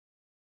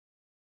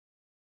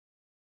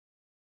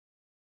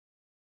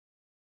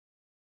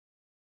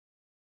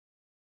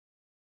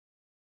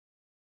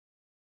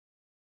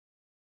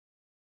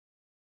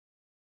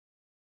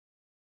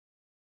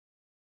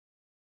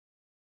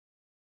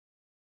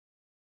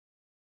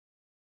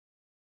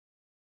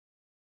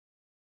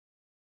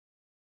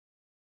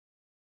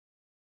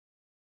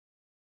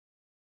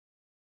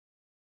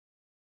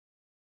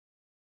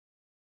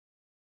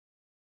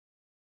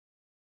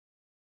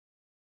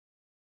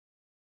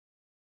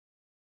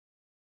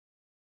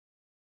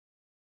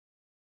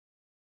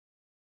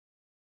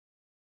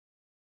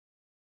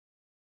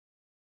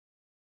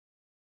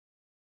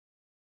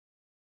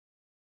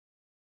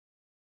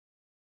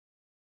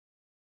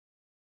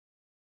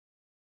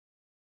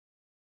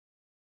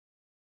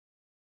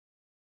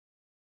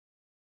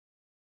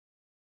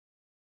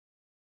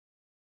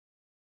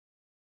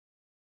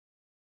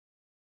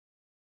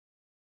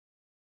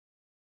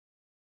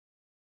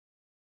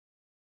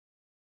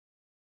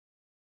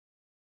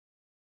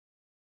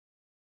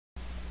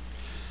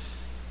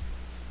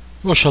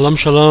Well, shalom,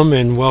 shalom,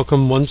 and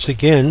welcome once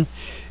again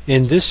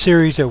in this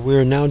series that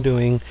we're now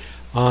doing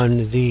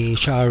on the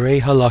Shaarei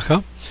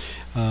Halachah,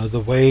 the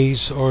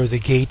ways or the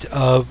gate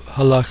of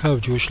Halachah, of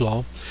Jewish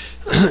law.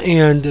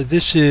 And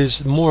this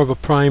is more of a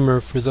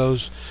primer for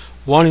those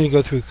wanting to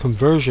go through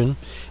conversion.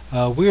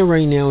 We are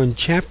right now in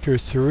chapter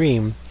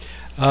 3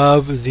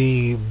 of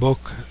the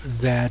book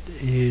that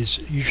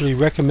is usually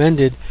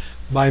recommended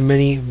by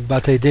many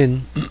Batei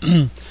Din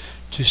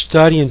to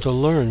study and to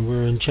learn.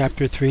 We're in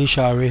chapter 3,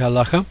 Shaarei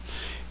Halachah,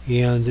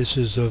 and this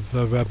is of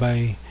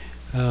Rabbi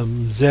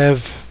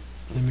Zev.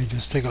 Let me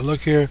just take a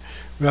look here.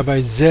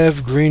 Rabbi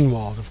Zev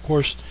Greenwald. Of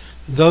course,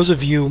 those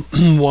of you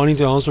wanting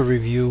to also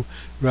review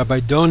Rabbi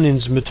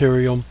Donin's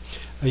material,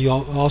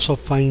 you'll also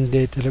find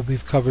it that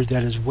we've covered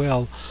that as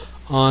well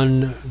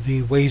on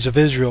the ways of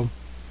Israel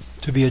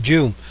to be a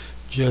Jew.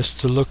 Just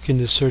to look in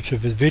the search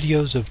of the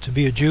videos of To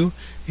Be a Jew,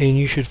 and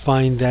you should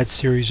find that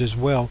series as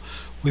well.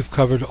 We've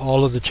covered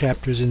all of the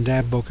chapters in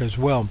that book as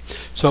well.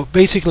 So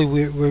basically,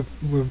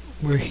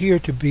 we're here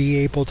to be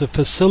able to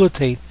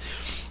facilitate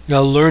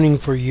learning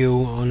for you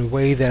on a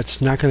way that's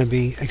not going to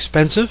be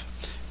expensive,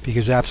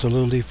 because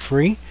absolutely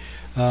free.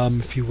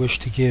 If you wish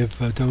to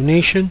give a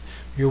donation,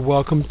 you're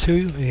welcome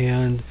to,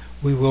 and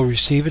we will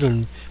receive it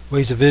on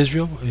Ways of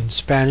Israel in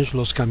Spanish,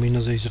 Los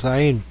Caminos de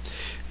Israel.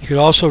 You could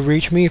also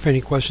reach me if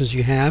any questions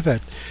you have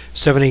at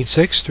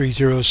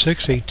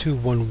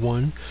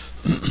 786-306-8211.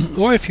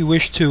 Or if you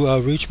wish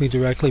to reach me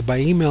directly by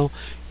email,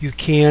 you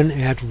can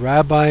at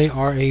Rabbi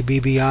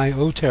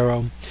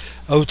Otero,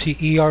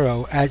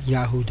 O-T-E-R-O, at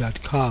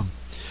yahoo.com.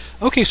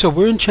 Okay, so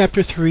we're in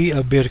chapter 3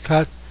 of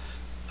Birkat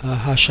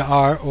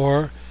HaSha'ar,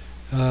 or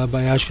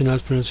by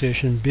Ashkenaz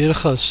pronunciation,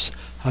 Birchas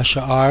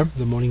HaSha'ar,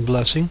 the morning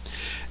blessing.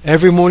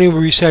 Every morning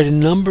we recite a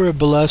number of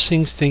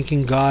blessings,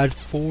 thanking God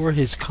for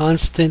His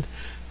constant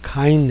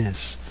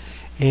kindness.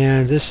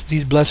 And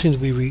these blessings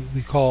we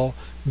call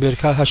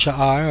Birkat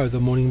HaSha'ar, or the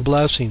morning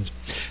blessings.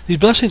 These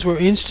blessings were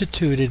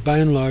instituted by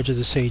and large of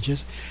the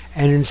sages,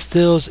 and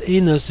instills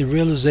in us the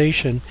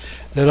realization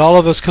that all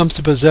of us comes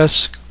to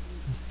possess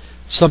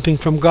something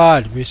from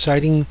God.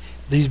 Reciting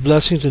these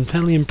blessings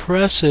intently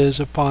impresses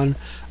upon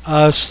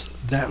us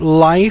that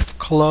life,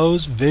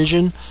 clothes,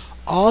 vision,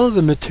 all of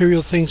the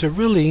material things are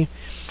really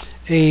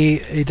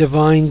a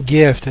divine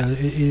gift. It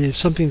is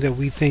something that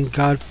we thank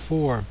God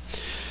for.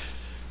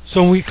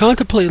 So when we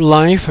contemplate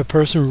life, a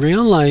person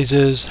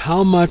realizes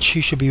how much he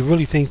should be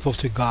really thankful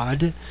to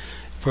God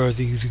for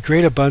the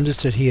great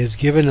abundance that He has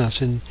given us,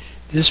 and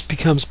this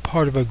becomes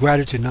part of our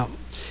gratitude. Now,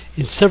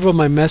 in several of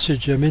my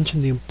messages, I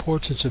mentioned the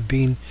importance of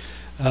being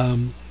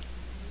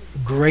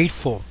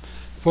grateful.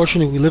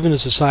 Fortunately, we live in a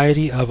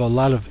society of a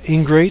lot of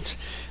ingrates.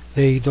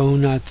 They do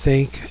not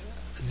thank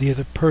the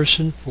other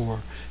person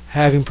for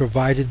having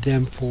provided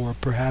them for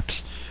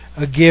perhaps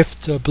a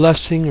gift, a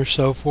blessing, or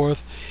so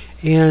forth.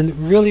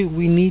 And really,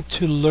 we need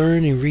to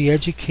learn and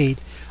re-educate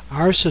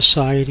our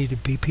society to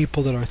be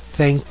people that are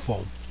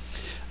thankful.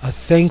 A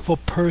thankful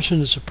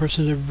person is a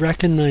person that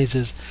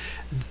recognizes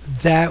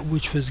that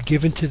which was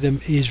given to them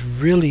is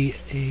really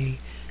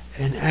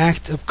an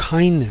act of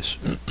kindness.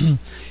 And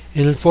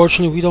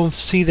unfortunately, we don't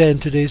see that in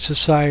today's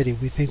society.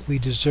 We think we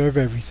deserve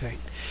everything,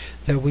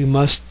 that we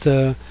must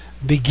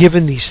be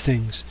given these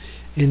things.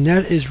 And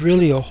that is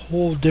really a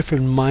whole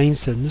different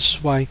mindset. And this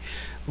is why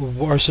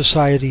our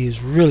society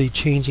is really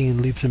changing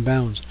in leaps and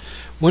bounds.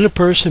 When a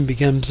person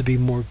begins to be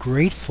more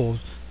grateful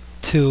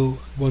to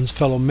one's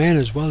fellow man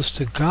as well as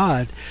to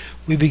God,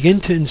 we begin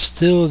to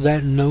instill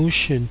that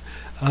notion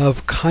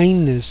of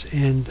kindness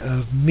and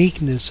of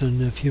meekness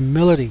and of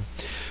humility.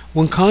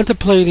 When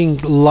contemplating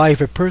life,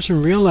 a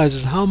person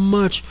realizes how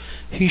much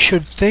he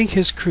should thank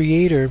his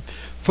Creator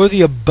for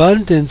the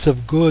abundance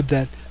of good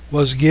that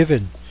was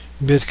given.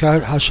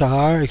 Birkat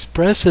HaSha'ar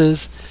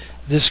expresses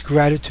this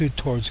gratitude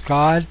towards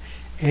God,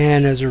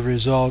 and as a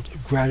result,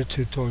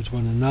 gratitude towards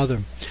one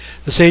another.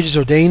 The sages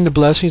ordained the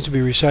blessings to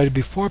be recited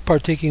before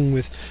partaking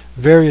with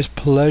various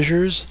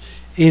pleasures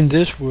in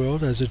this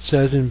world, as it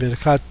says in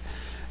Birkas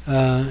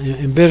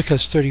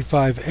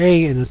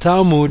 35a in the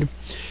Talmud. It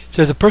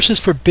says a person is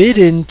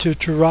forbidden to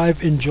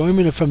derive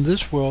enjoyment from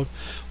this world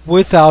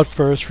without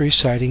first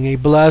reciting a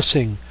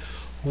blessing.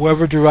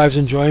 Whoever derives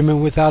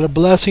enjoyment without a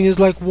blessing is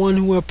like one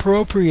who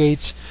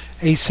misappropriates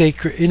a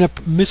sacred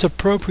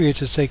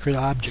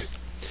object.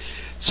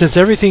 Since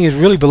everything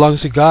really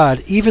belongs to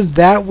God, even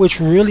that which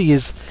really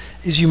is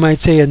you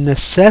might say a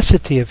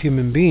necessity of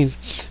human beings,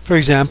 for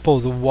example,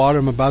 the water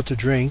I'm about to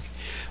drink,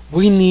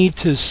 we need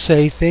to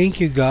say thank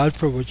you, God,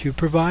 for what you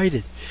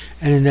provided.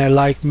 And in that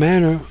like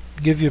manner,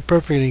 give you a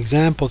perfect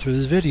example through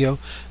this video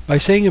by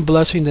saying a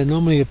blessing that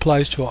normally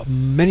applies to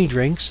many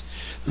drinks,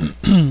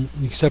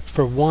 except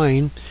for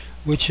wine,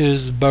 which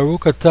is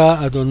Baruch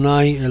Atah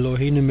Adonai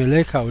Eloheinu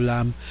melech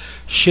haolam,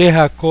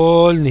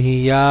 shehakol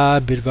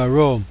nihiya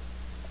bidvaro.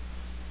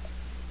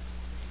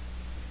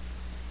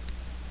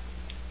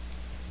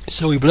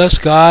 So we bless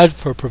God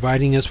for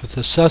providing us with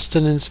the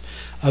sustenance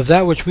of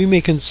that which we may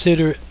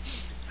consider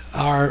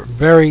our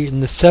very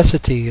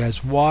necessity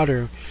as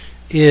water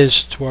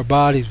is to our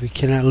bodies. We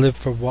cannot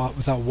live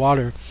without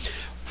water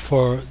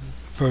for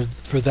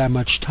that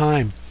much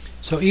time.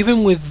 So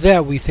even with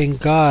that, we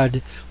thank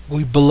God,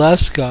 we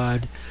bless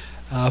God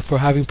for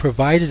having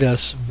provided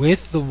us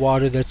with the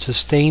water that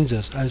sustains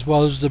us, as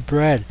well as the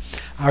bread,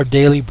 our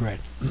daily bread.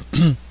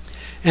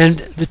 And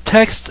the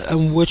text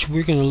on which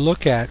we're going to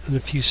look at in a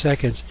few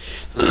seconds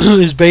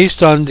is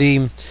based on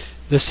the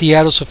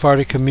Seattle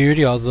Sephardic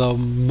community, although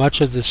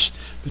much of this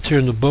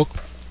material in the book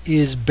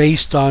is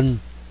based on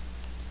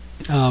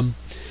a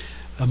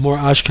more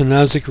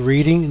Ashkenazic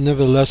reading.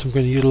 Nevertheless, I'm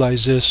going to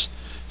utilize this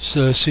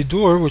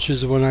Siddur, which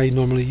is the one I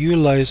normally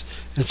utilize,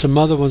 and some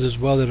other ones as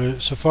well that are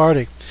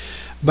Sephardic.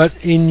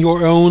 But in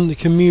your own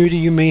community,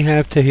 you may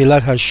have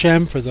Tehillat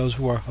Hashem for those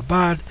who are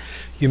Chabad.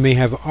 You may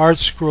have Art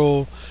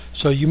Scroll.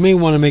 So you may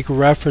want to make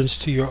reference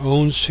to your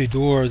own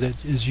Siddur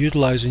that is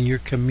utilized in your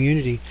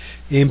community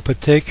in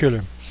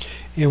particular.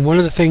 And one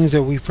of the things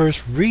that we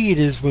first read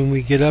is when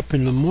we get up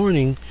in the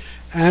morning,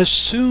 as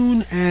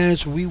soon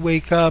as we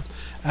wake up,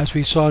 as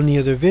we saw in the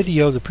other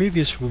video, the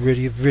previous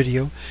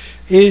video,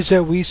 is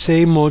that we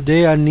say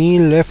Modeh Ani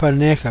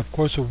Lefanecha. Of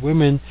course, the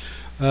women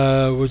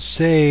would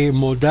say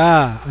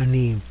Moda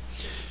Ani.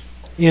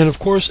 And of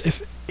course,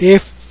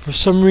 if for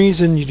some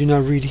reason you do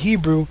not read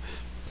Hebrew,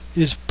 it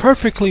is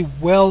perfectly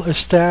well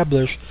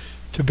established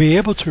to be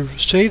able to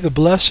say the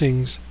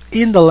blessings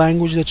in the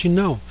language that you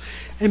know.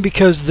 And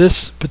because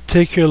this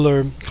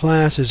particular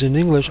class is in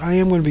English, I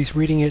am going to be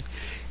reading it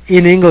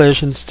in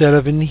English instead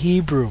of in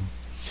Hebrew.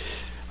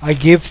 I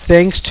give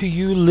thanks to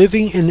you,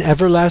 living and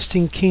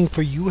everlasting King,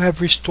 for you have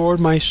restored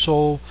my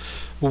soul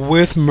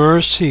with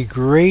mercy.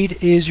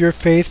 Great is your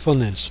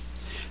faithfulness.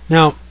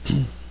 Now,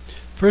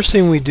 first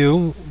thing we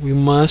do, we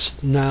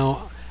must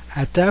now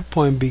at that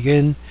point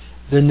begin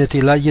the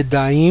Netilat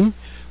Yadayim,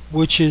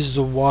 which is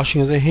the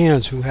washing of the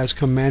hands, who has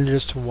commanded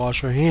us to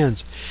wash our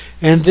hands.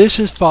 And this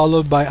is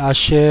followed by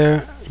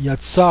Asher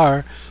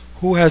Yatzar,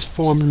 who has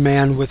formed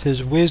man with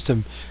his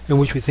wisdom, in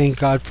which we thank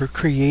God for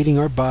creating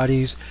our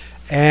bodies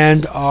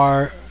and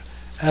our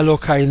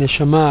Elokai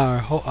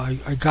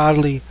Neshama, our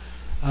godly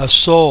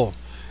soul.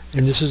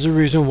 And this is the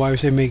reason why we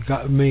say, may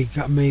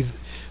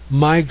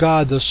my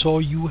God, the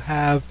soul you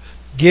have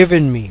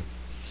given me.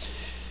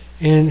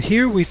 And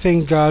here we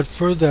thank God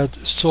for that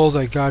soul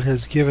that God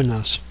has given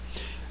us,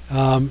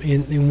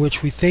 in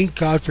which we thank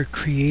God for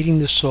creating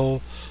the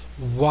soul.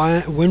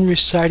 When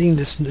reciting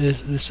this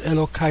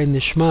Elokai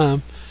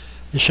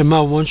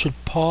Neshama, one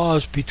should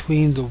pause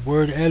between the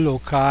word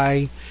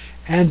Elokai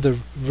and the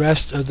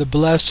rest of the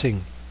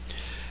blessing.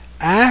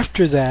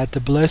 After that, the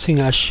blessing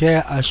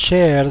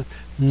Asher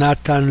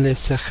Natan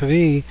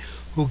Lesechvi,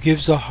 who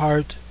gives the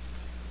heart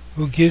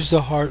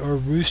or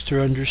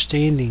rooster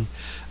understanding,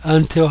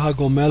 until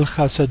Hagomel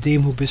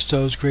Chasadim, who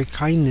bestows great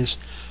kindness,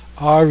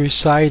 are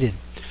recited.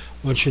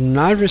 One should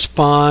not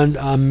respond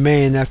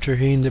Amen after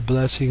hearing the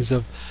blessings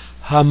of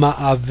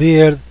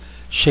Hama'avir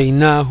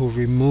Sheina, who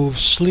removes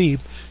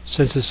sleep,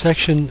 since the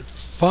section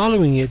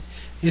following it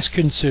is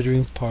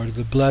considering part of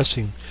the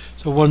blessing.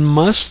 So one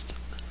must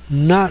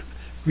not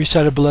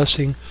recite a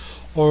blessing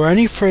or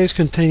any phrase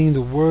containing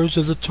the words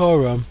of the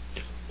Torah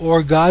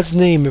or God's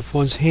name if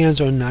one's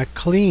hands are not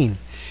clean,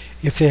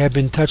 if they have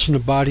been touching the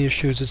body or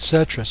shoes,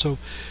 etc. So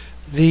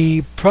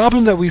the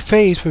problem that we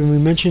face when we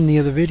mentioned in the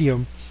other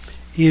video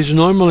is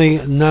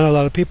normally not a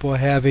lot of people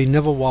have a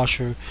navel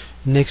washer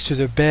next to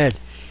their bed.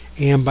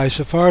 And by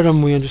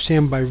Sephardim, we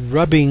understand by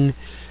rubbing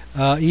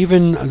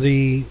even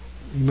you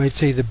might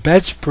say the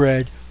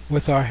bedspread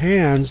with our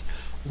hands,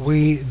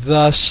 we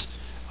thus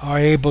are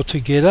able to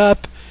get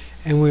up,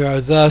 and we are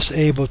thus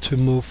able to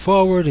move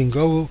forward and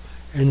go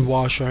and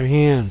wash our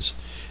hands.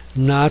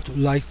 Not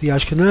like the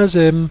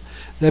Ashkenazim,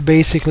 that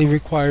basically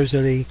requires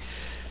that a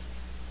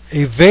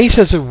vase,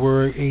 as it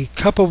were, a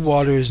cup of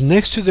water is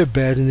next to their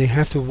bed, and they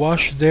have to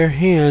wash their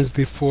hands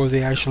before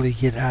they actually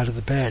get out of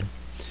the bed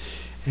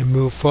and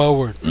move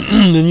forward.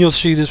 And you'll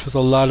see this with a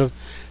lot of,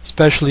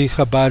 especially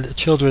Chabad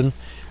children,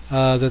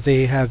 that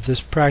they have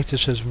this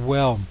practice as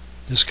well,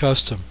 this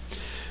custom.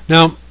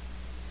 Now,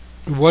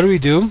 what do we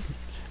do?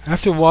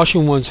 After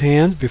washing one's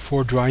hands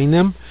before drying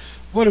them,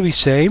 what do we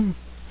say?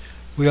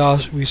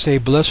 We say,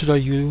 "Blessed are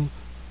you,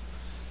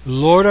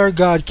 Lord our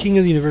God, King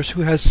of the universe,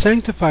 who has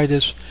sanctified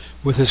us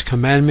with his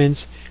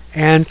commandments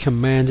and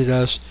commanded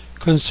us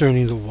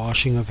concerning the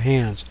washing of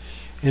hands."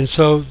 And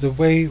so the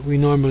way we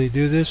normally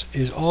do this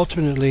is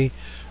alternately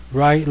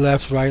right,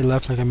 left,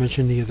 like I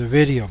mentioned in the other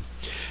video.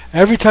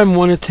 Every time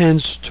one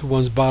attends to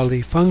one's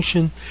bodily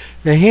function,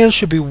 the hands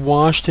should be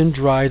washed and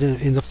dried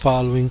in the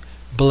following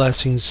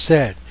blessings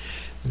said.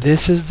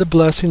 This is the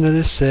blessing that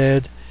is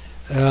said,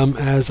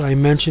 as I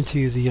mentioned to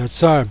you, the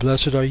Yatzar.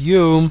 Blessed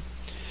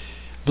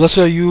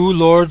are you,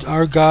 Lord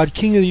our God,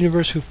 King of the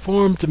universe, who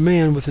formed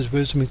man with his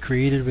wisdom and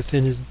created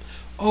within his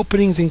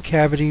openings and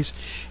cavities,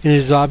 and it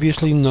is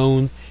obviously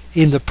known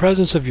in the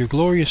presence of your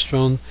glorious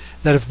throne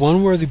that if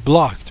one were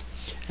blocked,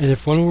 and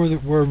if one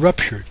were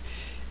ruptured,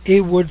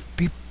 it would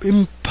be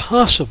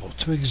impossible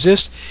to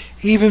exist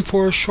even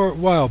for a short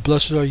while.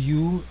 Blessed are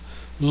you,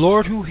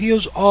 Lord, who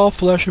heals all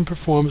flesh and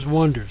performs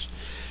wonders.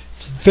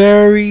 It's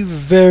very,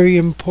 very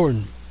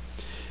important.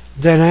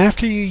 Then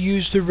after you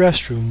use the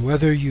restroom,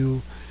 whether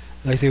you,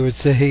 like they would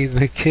say,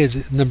 my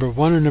kids, number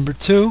 1 or number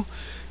 2,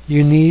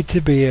 you need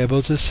to be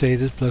able to say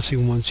this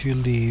blessing once you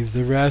leave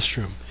the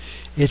restroom.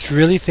 It's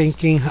really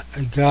thanking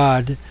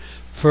God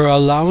for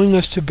allowing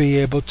us to be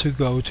able to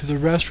go to the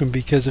restroom,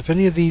 because if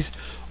any of these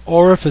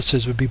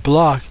orifices would be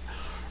blocked,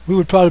 we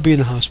would probably be in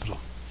the hospital.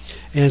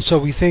 And so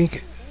we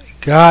thank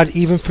God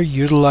even for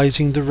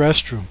utilizing the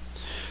restroom.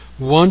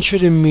 One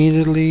should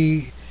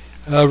immediately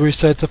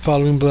recite the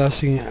following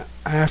blessing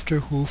after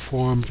who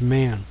formed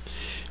man.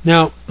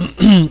 Now,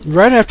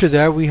 right after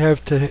that we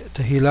have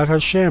Tehillat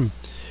Hashem,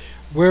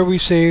 where we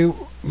say,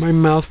 my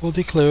mouth will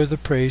declare the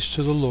praise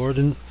to the Lord,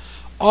 and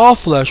all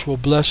flesh will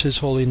bless his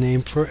holy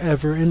name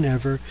forever and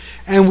ever,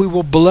 and we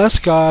will bless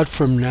God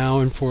from now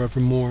and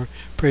forevermore.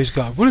 Praise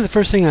God. One of the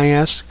first things I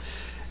ask,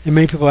 and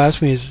many people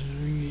ask me, is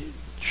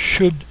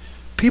should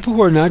people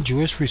who are not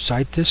Jewish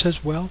recite this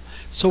as well?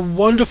 It's a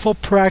wonderful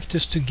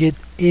practice to get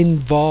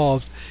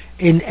involved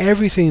in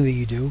everything that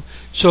you do.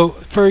 So,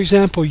 for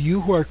example,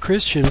 you who are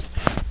Christians,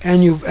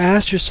 and you've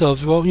asked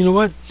yourselves, well, you know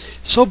what?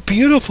 So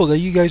beautiful that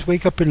you guys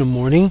wake up in the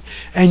morning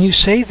and you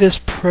say this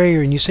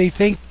prayer and you say,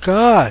 thank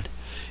God.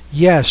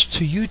 Yes,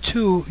 to you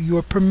too, you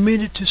are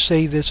permitted to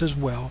say this as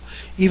well,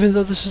 even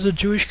though this is a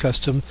Jewish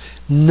custom.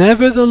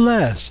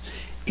 Nevertheless,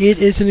 it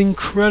is an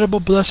incredible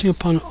blessing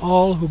upon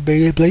all who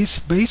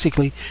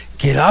basically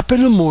get up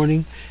in the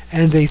morning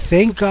and they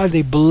thank God,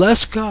 they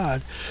bless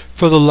God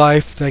for the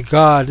life that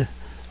God,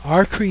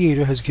 our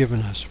Creator, has given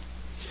us.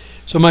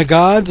 So, my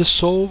God, the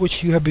soul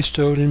which you have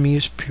bestowed in me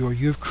is pure.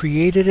 You have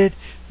created it,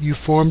 you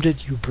formed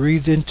it, you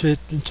breathed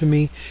into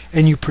me,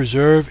 and you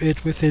preserve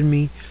it within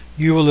me.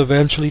 You will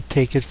eventually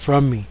take it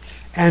from me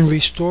and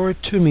restore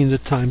it to me in the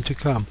time to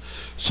come.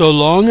 So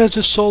long as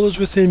the soul is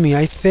within me,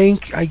 I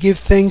give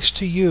thanks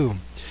to you,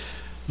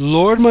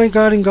 Lord my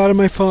God and God of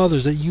my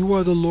fathers, that you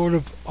are the Lord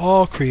of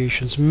all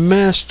creations,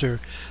 master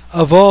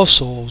of all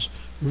souls,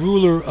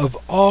 ruler of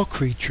all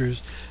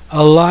creatures,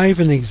 alive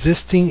and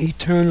existing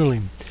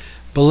eternally.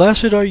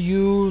 Blessed are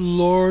you,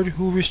 Lord,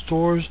 who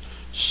restores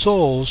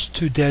souls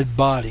to dead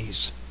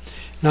bodies.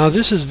 Now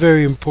this is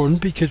very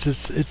important because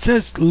it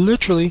says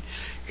literally,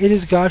 it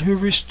is God who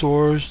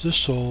restores the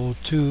soul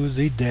to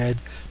the dead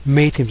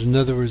matems. In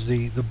other words,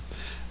 the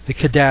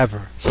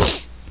cadaver.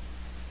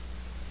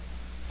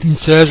 It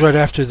says right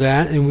after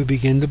that, and we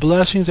begin the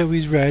blessings that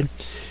we've read.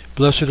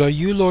 Blessed are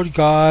you, Lord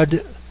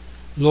God,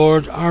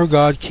 Lord our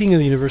God, King of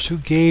the universe, who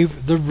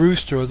gave the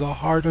rooster or the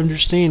heart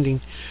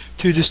understanding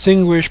to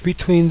distinguish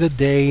between the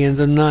day and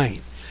the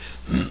night.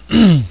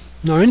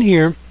 Now in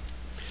here,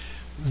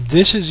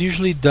 this is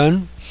usually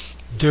done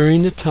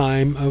during the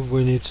time of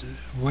when it's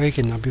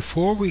waking. Now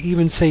before we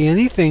even say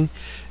anything,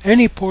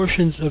 any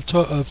portions of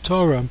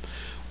Torah,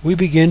 we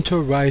begin to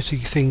arise to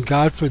thank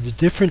God for the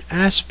different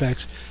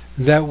aspects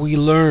that we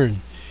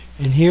learn.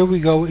 And here we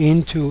go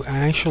into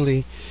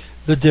actually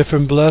the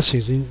different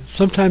blessings. And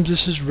sometimes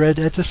this is read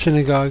at the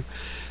synagogue,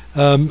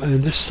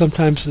 and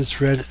sometimes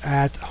it's read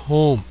at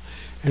home.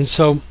 And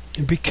so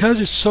because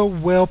it's so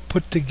well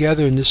put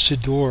together in this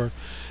Siddur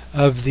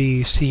of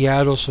the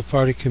Seattle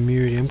Sephardic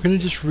community, I'm going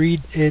to just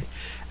read it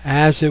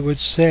as it would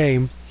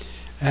say,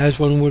 as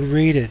one would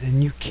read it,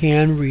 and you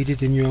can read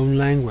it in your own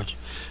language.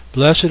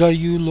 Blessed are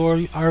you,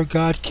 Lord our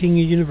God, King of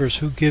the universe,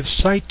 who gives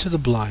sight to the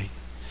blind.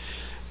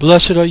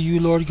 Blessed are you,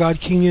 Lord God,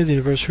 King of the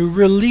universe, who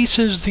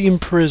releases the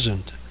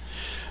imprisoned.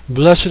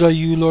 Blessed are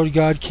you, Lord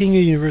God, King of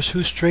the universe,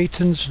 who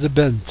straightens the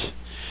bent.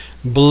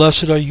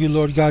 Blessed are you,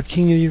 Lord God,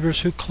 King of the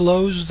universe, who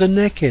clothes the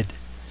naked.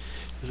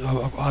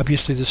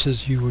 Obviously this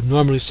is, you would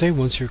normally say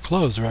once you're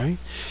clothed, right?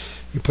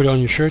 You put on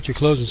your shirt, your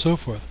clothes, and so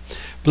forth.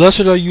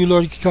 Blessed are you,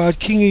 Lord God,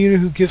 King of the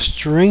universe, who gives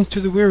strength to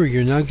the weary.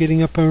 You're now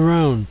getting up and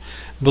around.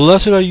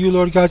 Blessed are you,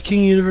 Lord God, King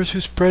of the universe,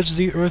 who spreads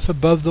the earth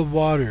above the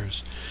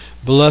waters.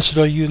 Blessed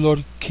are you,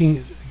 Lord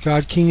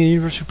God, King of the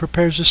universe, who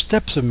prepares the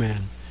steps of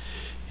man.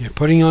 You're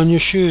putting on your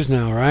shoes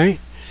now, right?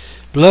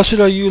 Blessed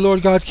are you,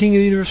 Lord God, King of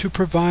the universe, who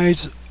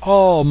provides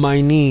all my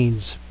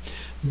needs.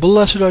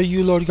 Blessed are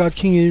you, Lord God,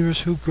 King of the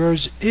universe, who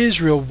girds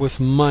Israel with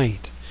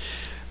might.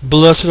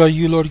 Blessed are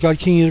you, Lord God,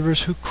 King of the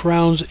universe, who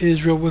crowns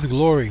Israel with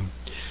glory.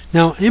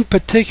 Now, in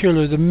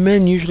particular, the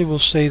men usually will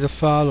say the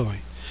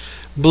following.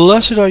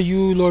 Blessed are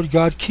you, Lord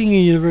God, King of the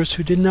universe,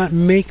 who did not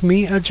make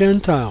me a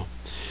Gentile.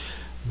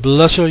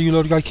 Blessed are you,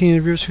 Lord God, King of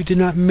the universe, who did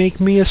not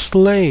make me a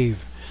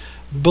slave.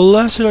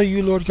 Blessed are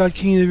you, Lord God,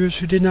 King of the universe,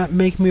 who did not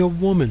make me a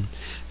woman.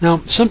 Now,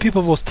 some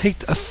people will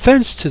take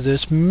offense to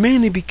this,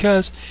 mainly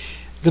because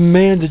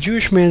the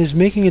Jewish man, is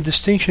making a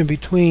distinction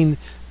between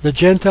the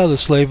Gentile, the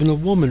slave, and the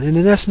woman, and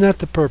that's not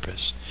the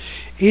purpose.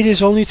 It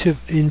is only to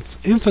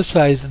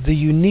emphasize the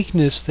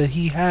uniqueness that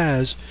he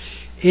has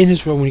in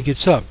his role when he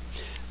gets up.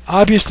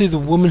 Obviously, the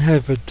women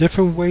have a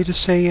different way to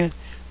say it.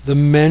 The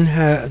men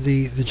have,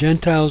 the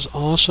Gentiles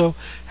also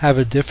have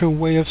a different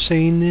way of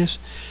saying this,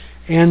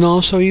 and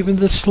also even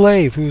the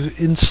slave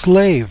who's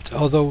enslaved.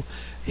 Although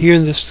here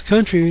in this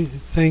country,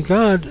 thank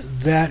God,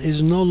 that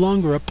is no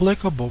longer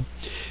applicable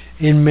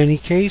in many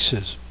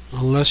cases.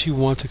 unless you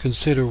want to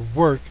consider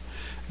work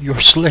your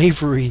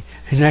slavery.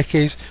 In that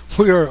case,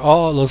 we are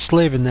all a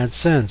slave in that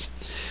sense.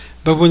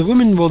 But what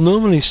women will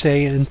normally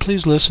say, and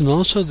please listen,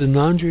 also the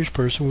non-Jewish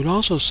person would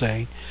also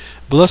say,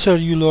 "Blessed are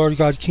you, Lord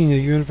God, King of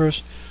the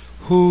universe,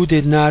 who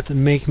did not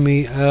make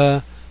me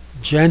a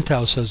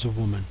Gentile," says a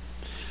woman.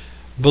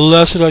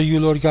 "Blessed are you,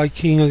 Lord God,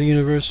 King of the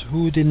universe,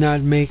 who did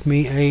not make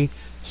me a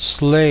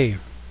slave."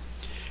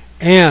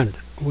 And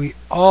we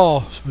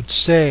all would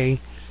say,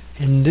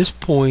 in this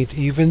point,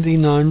 even the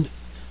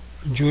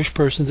non-Jewish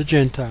person, the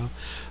Gentile,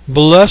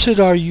 "Blessed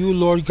are you,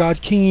 Lord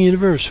God, King of the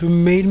universe, who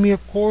made me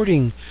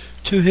according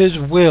to his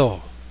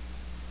will."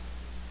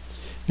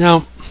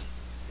 Now,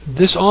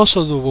 this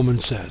also the woman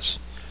says,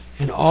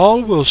 and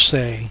all will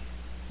say,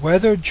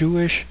 whether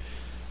Jewish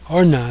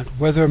or not,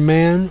 whether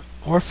man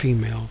or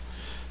female,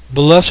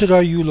 "Blessed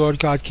are you, Lord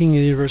God, King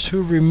of the universe,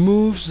 who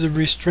removes the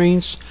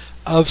restraints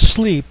of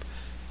sleep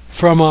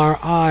from our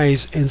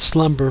eyes and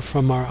slumber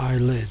from our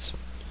eyelids."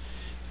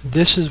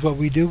 This is what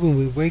we do when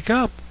we wake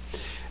up.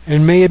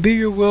 "And may it be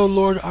your will,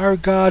 Lord our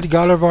God,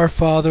 God of our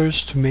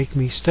fathers, to make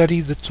me study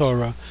the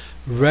Torah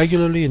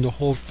regularly and to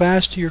hold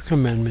fast to your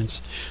commandments.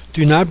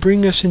 Do not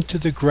bring us into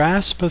the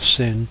grasp of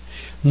sin,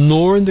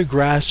 nor in the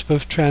grasp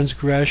of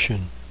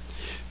transgression.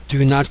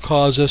 Do not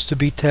cause us to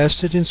be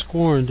tested and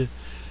scorned,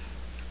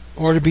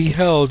 or to be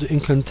held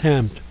in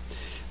contempt.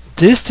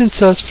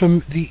 Distance us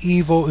from the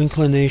evil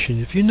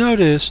inclination." If you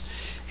notice,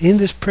 in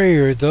this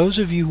prayer, those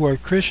of you who are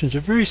Christians are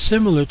very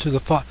similar to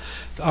the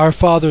Our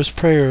Father's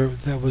prayer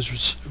that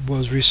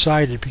was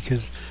recited,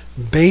 because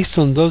based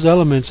on those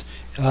elements,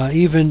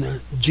 even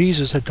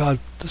Jesus had taught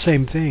the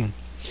same thing.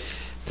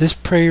 This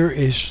prayer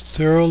is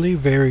thoroughly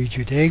very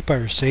Judaic by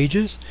our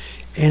sages,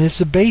 and it's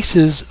the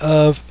basis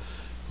of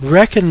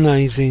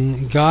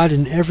recognizing God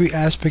in every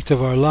aspect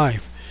of our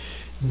life.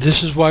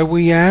 This is why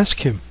we ask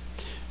him,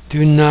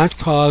 "Do not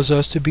cause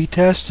us to be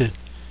tested."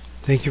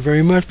 Thank you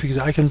very much, because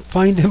I can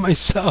find it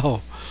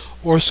myself.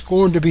 "Or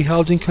scorn, to be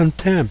held in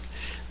contempt.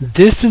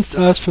 Distance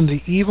us from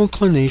the evil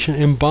inclination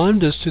and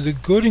bond us to the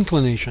good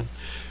inclination.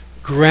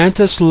 Grant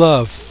us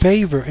love,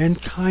 favor,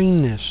 and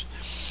kindness,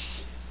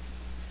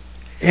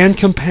 and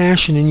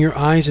compassion in your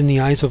eyes and the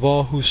eyes of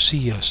all who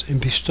see us,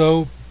 and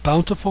bestow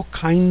bountiful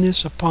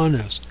kindness upon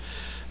us.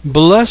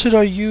 Blessed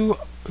are you,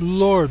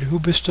 Lord, who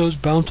bestows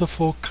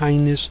bountiful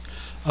kindness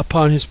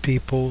upon his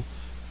people,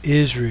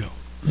 Israel."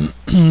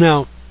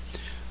 Now,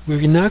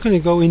 we're not going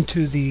to go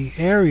into the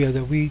area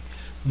that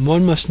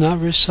one must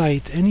not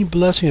recite any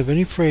blessing of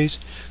any phrase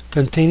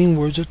containing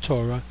words of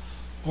Torah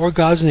or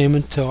God's name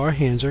until our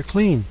hands are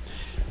clean.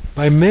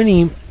 By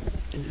many,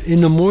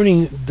 in the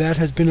morning, that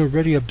has been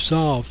already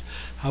absolved.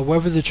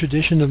 However, the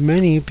tradition of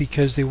many,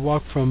 because they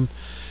walk from,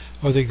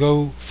 or they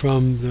go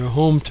from their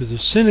home to the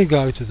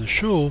synagogue, to the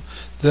shul,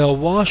 they'll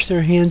wash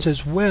their hands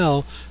as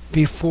well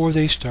before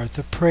they start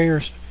the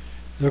prayers,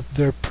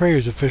 their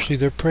prayers, officially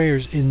their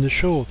prayers in the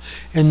shul.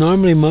 And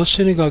normally most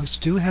synagogues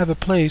do have a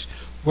place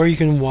where you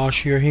can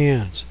wash your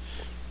hands.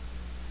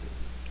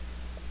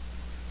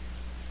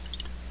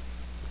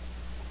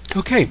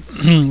 Okay,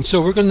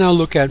 so we're going to now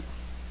look at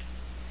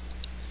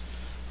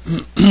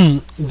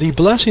the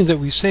blessing that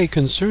we say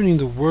concerning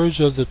the words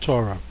of the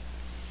Torah,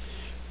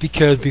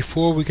 because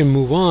before we can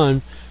move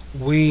on,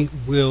 we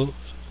will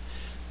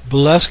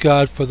bless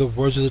God for the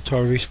words of the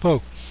Torah we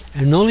spoke,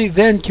 and only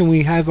then can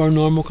we have our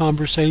normal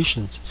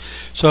conversations.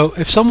 So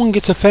if someone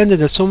gets offended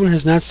that someone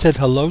has not said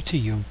hello to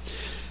you,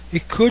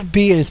 it could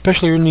be, and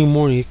especially early in the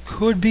morning, it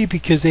could be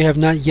because they have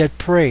not yet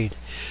prayed,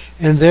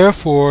 and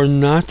therefore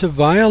not to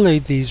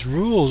violate these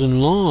rules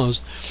and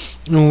laws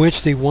in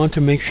which they want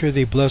to make sure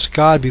they bless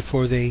God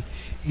before they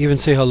even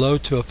say hello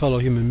to a fellow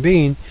human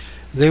being.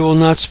 They will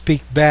not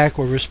speak back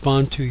or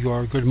respond to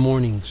your good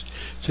mornings.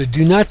 So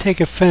do not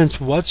take offense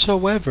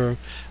whatsoever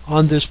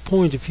on this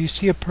point. If you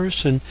see a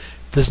person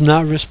does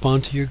not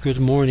respond to your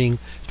good morning,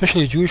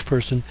 especially a Jewish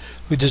person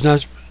who does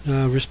not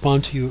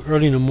respond to you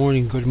early in the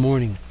morning, good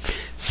morning,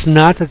 it's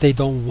not that they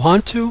don't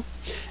want to,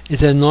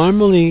 it's that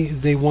normally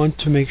they want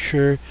to make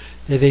sure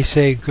that they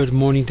say good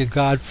morning to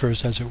God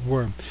first, as it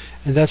were.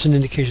 And that's an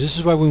indication. This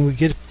is why when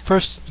we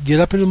first get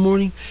up in the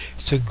morning,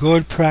 it's a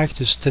good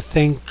practice to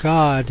thank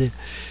God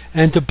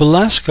and to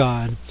bless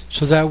God,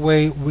 so that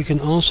way we can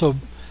also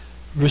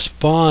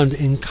respond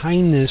in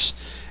kindness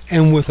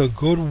and with a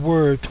good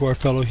word to our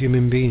fellow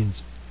human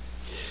beings.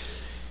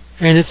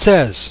 And it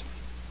says,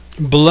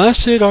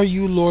 "Blessed are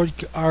you, Lord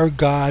our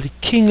God,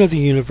 King of the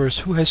universe,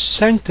 who has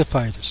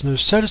sanctified us," and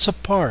has set us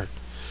apart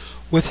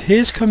with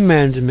his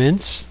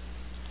commandments,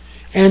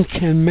 and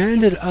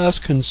commanded us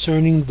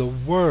concerning the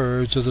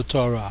words of the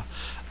Torah.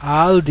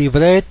 Al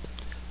divrei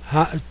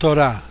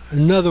Torah.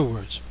 In other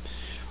words,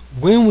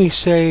 when we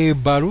say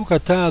Baruch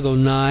atah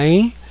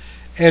Adonai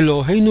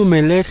Eloheinu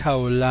melech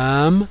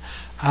haolam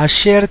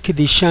asher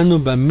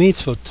kedishanu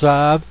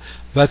b'mitzvotav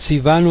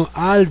v'tzivanu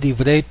al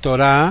divrei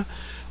Torah,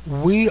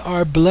 we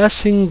are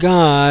blessing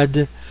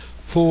God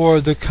for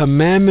the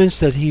commandments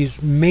that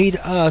he's made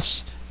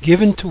us,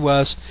 given to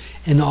us.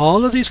 And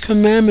all of these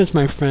commandments,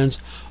 my friends,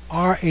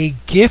 are a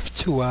gift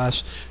to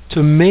us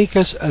to make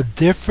us a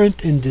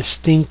different and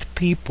distinct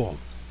people.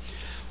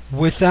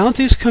 Without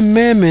these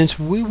commandments,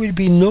 we would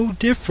be no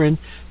different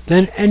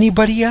than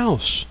anybody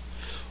else.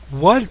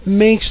 What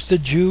makes the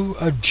Jew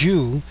a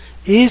Jew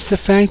is the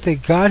fact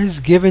that God has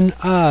given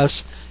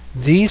us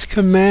these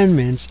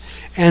commandments,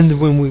 and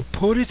when we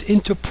put it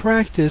into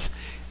practice,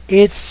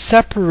 it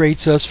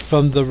separates us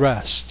from the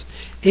rest.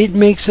 It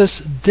makes us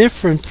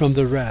different from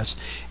the rest.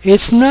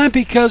 It's not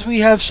because we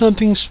have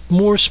something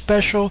more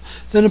special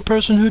than a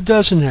person who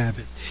doesn't have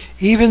it.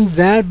 Even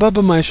that,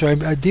 Baba Meister,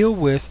 I deal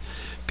with,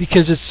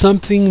 because it's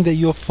something that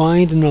you'll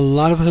find in a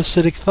lot of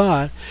Hasidic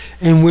thought,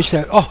 in which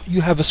that, oh,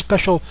 you have a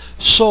special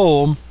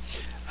soul,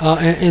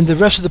 and the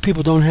rest of the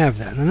people don't have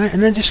that.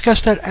 And I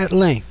discussed that at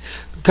length.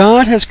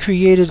 God has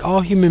created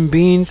all human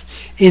beings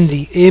in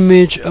the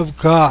image of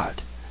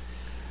God.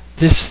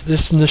 This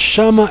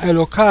neshama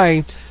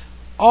Elokai,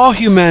 all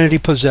humanity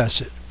possess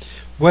it.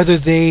 Whether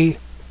they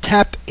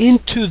tap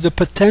into the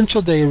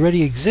potential that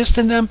already exists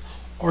in them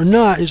or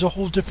not is a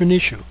whole different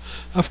issue.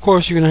 Of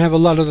course, you're going to have a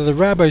lot of the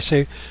rabbis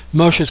say,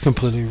 Moshe is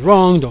completely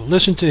wrong, don't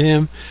listen to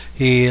him,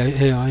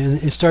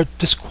 and start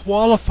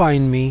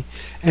disqualifying me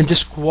and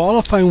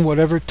disqualifying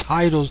whatever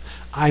titles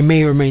I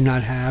may or may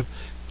not have,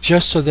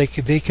 just so they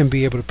can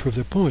be able to prove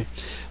their point.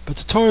 But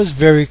the Torah is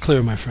very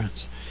clear, my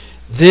friends.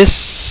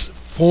 This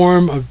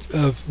form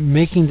of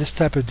making this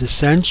type of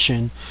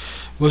dissension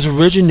was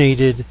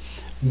originated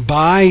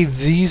by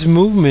these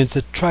movements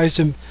that tries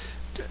to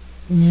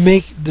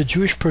make the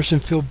Jewish person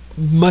feel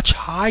much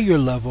higher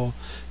level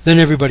than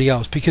everybody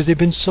else, because they've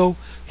been so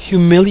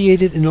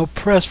humiliated and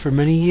oppressed for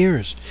many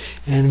years.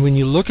 And when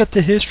you look at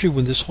the history,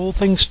 when this whole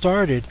thing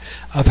started,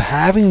 of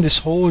having this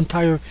whole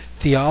entire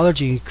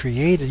theology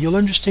created, you'll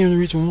understand the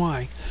reason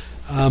why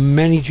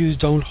many Jews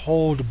don't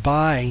hold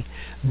by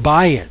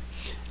it.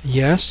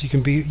 Yes, you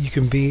can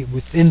be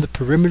within the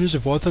perimeters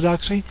of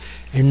orthodoxy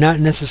and not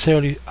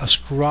necessarily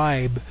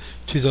ascribe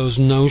to those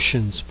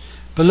notions.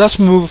 But let's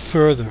move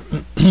further.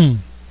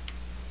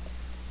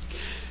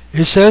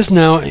 It says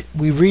now,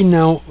 we read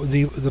now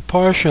the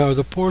parsha, or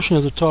the portion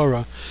of the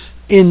Torah,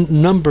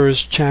 in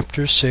Numbers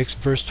chapter 6,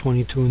 verse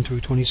 22 and through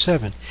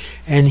 27.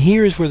 And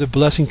here is where the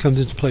blessing comes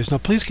into place. Now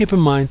please keep in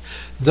mind,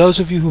 those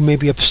of you who may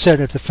be upset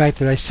at the fact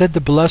that I said the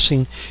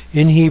blessing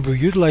in Hebrew,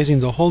 utilizing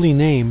the holy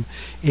name,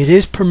 it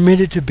is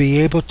permitted to be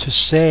able to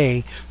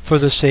say for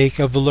the sake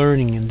of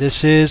learning. And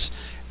this is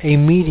a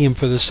medium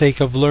for the sake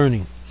of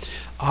learning.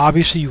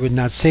 Obviously, you would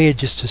not say it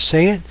just to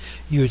say it.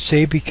 You would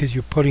say it because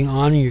you're putting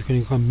on and you're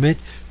going to commit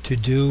to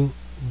do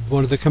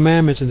one of the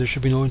commandments, and there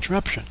should be no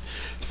interruption.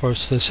 For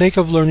the sake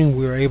of learning,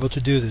 we are able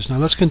to do this. Now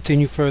let's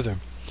continue further.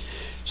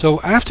 So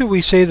after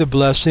we say the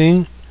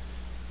blessing,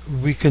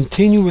 we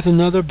continue with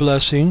another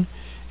blessing,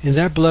 and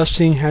that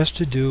blessing has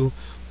to do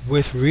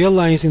with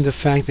realizing the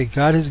fact that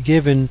God has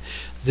given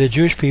the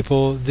Jewish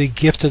people the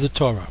gift of the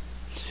Torah.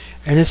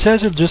 And it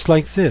says it just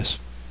like this.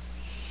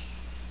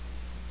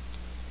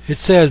 It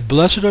says,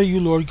 "Blessed are you,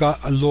 Lord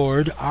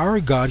our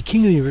God,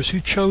 King of the universe, who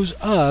chose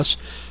us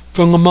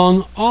from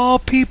among all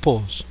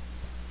peoples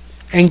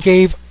and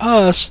gave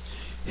us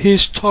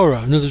His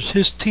Torah," in other words,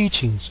 His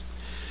teachings.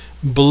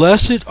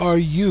 "Blessed are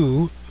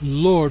you,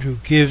 Lord, who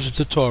gives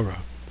the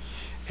Torah."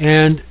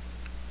 And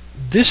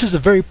this is a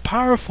very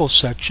powerful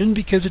section,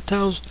 because it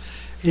tells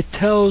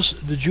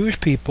the Jewish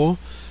people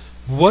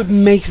what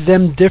makes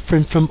them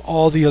different from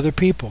all the other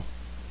people.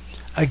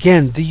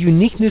 Again, the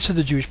uniqueness of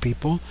the Jewish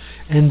people,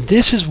 and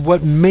this is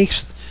what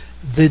makes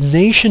the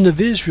nation of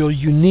Israel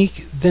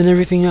unique than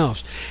everything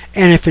else.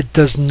 And if it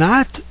does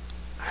not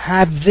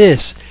have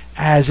this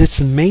as its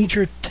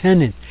major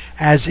tenet,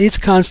 as its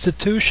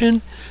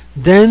constitution,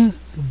 then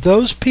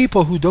those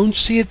people who don't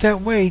see it that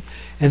way,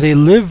 and they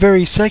live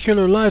very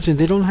secular lives, and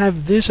they don't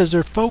have this as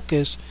their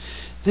focus,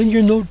 then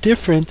you're no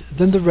different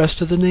than the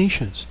rest of the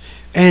nations.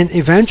 And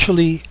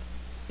eventually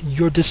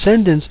your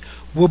descendants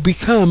will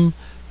become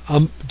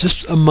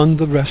just among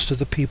the rest of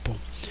the people.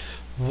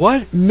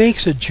 What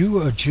makes a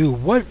Jew a Jew?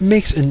 What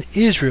makes an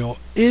Israel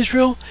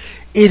Israel?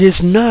 It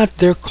is not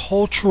their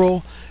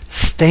cultural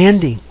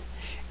standing.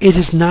 It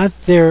is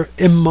not their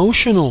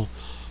emotional,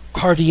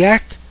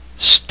 cardiac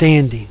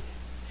standing.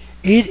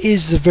 It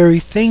is the very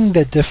thing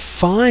that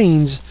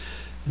defines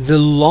the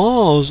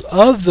laws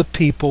of the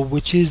people,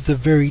 which is the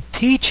very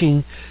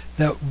teaching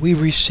that we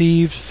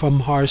received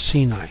from Har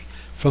Sinai,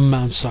 from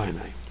Mount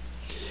Sinai.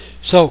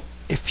 So,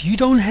 if you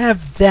don't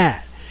have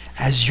that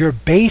as your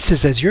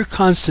basis, as your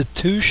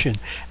constitution,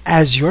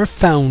 as your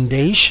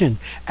foundation,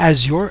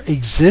 as your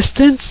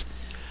existence,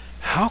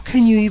 how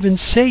can you even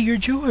say you're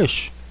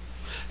Jewish?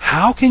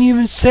 How can you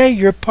even say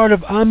you're part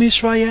of Am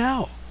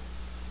Yisrael?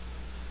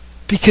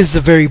 Because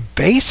the very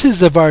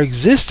basis of our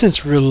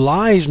existence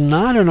relies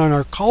not on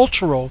our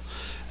cultural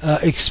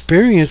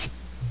experience,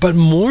 but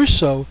more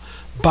so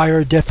by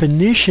our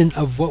definition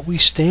of what we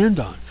stand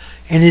on.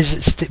 And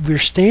we're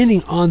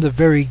standing on the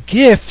very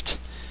gift,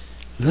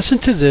 listen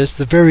to this,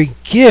 the very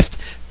gift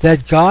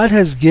that God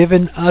has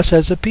given us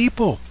as a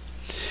people.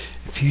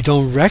 If you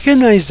don't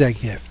recognize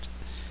that gift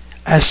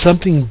as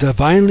something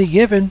divinely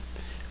given,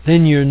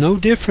 then you're no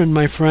different,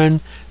 my friend,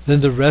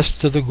 than the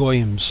rest of the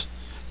goyim,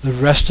 the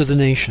rest of the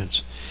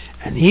nations.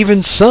 And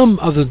even some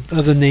of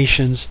the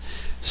nations,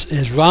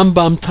 as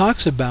Rambam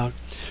talks about,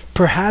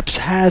 perhaps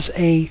has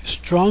a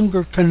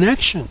stronger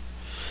connection,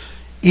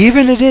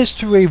 even it is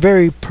through a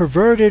very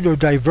perverted or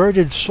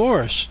diverted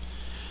source,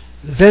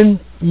 than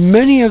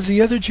many of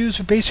the other Jews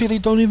who basically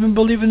don't even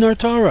believe in our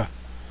Torah,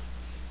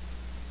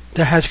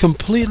 that has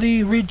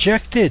completely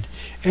rejected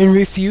and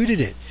refuted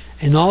it.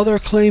 And all their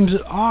claims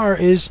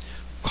is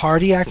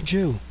cardiac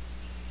Jew.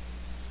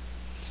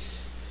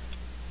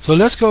 So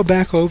let's go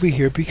back over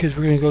here, because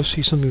we're going to go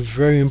see something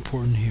very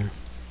important here.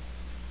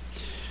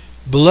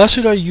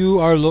 Blessed are you,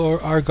 our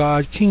Lord, our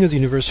God, King of the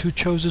universe, who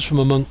chose us from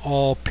among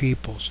all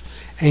peoples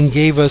and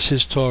gave us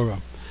his Torah.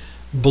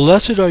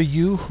 Blessed are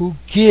you who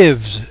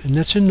gives, and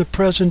that's in the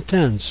present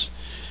tense,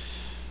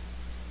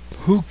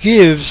 who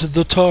gives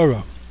the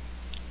Torah.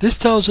 This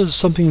tells us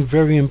something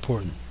very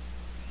important.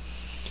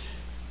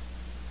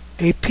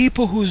 A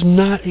people who's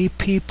not a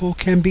people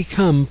can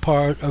become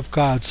part of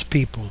God's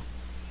people.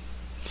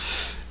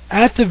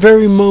 At the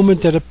very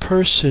moment that a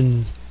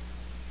person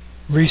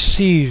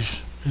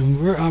receives,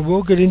 and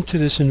we'll get into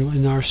this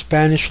in our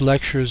Spanish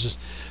lectures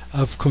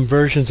of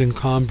conversions and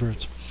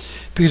converts,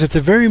 because at the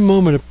very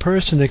moment a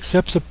person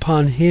accepts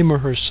upon him or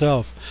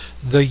herself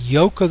the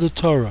yoke of the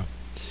Torah,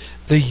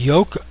 the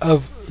yoke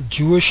of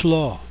Jewish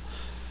law,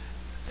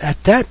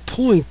 at that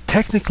point,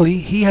 technically,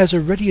 he has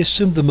already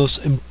assumed the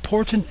most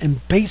important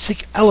and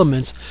basic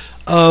elements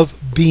of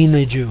being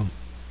a Jew.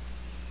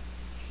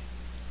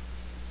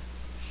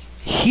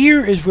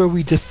 Here is where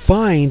we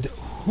defined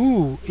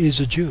who is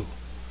a Jew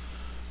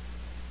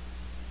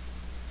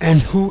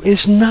and who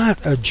is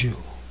not a Jew.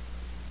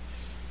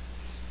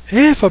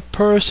 If a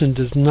person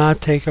does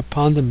not take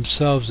upon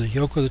themselves the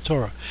yoke of the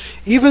Torah,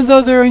 even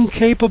though they're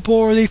incapable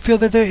or they feel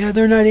that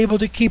they're not able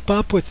to keep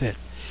up with it,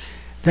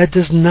 that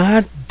does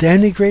not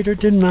denigrate or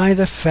deny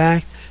the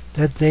fact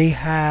that they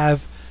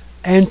have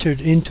entered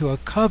into a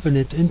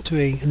covenant, into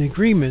an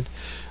agreement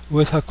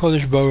with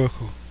HaKadosh Baruch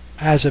Hu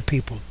as a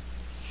people.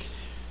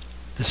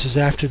 This is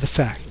after the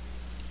fact.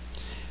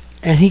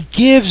 And he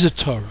gives the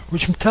Torah,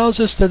 which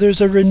tells us that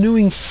there's a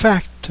renewing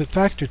factor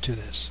to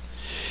this.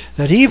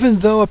 That even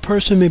though a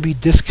person may be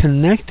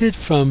disconnected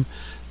from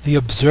the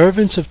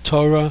observance of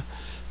Torah,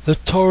 the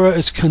Torah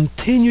is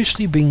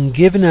continuously being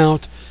given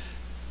out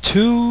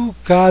to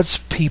God's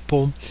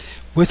people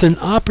with an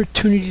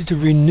opportunity to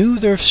renew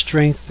their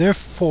strength, their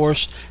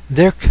force,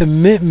 their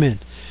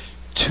commitment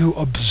to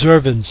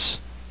observance.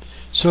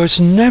 So it's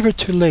never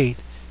too late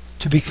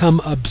to become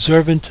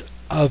observant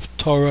of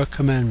Torah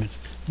commandments.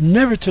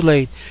 Never too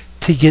late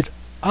to get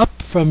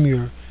up from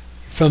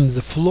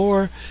the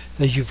floor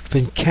that you've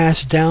been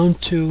cast down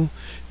to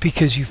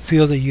because you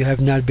feel that you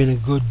have not been a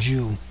good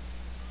Jew.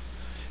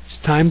 It's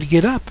time to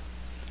get up,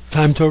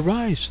 time to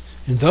arise.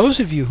 And those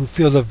of you who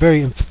feel a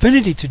very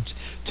affinity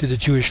to the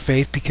Jewish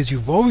faith because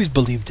you've always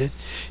believed it,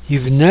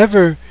 you've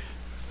never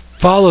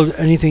followed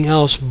anything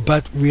else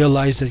but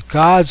realized that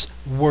God's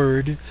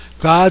Word,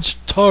 God's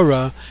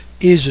Torah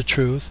is the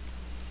truth,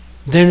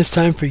 then it's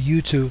time for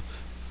you to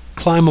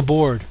climb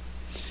aboard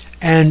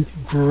and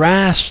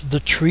grasp the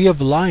tree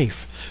of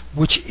life,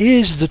 which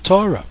is the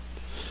Torah.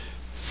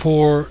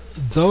 For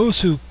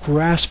those who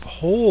grasp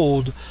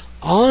hold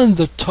on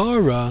the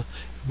Torah,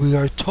 we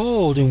are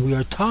told and we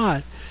are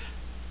taught,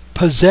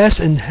 possess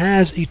and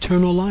has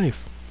eternal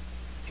life.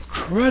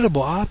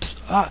 Incredible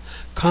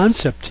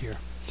concept here.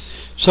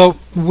 So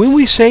when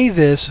we say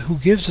this, who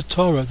gives the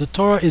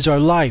Torah is our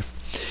life.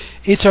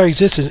 It's our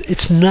existence.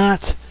 It's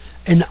not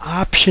an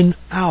option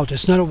out.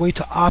 It's not a way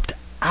to opt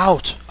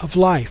out of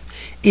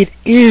life. It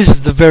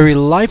is the very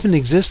life and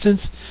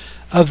existence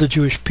of the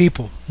Jewish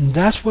people. And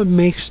that's what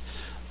makes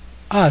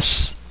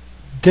us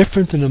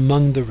different than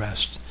among the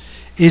rest.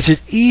 Is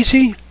it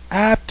easy?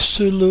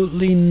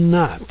 Absolutely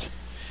not.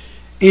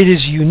 It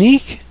is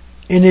unique,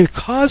 and it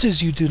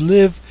causes you to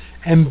live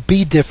and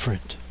be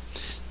different.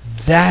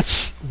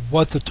 That's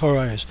what the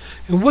Torah is.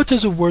 And what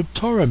does the word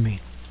Torah mean?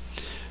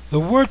 The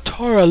word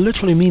Torah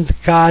literally means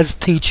God's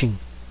teaching.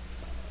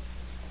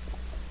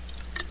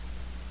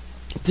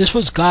 This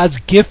was God's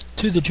gift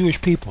to the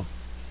Jewish people.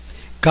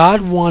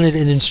 God wanted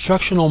an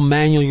instructional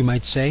manual, you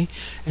might say,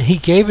 and he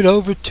gave it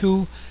over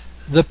to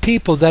the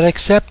people that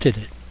accepted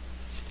it.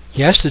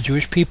 Yes, the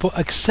Jewish people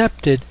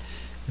accepted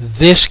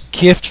this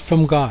gift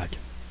from God.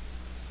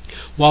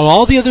 While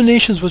all the other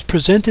nations was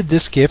presented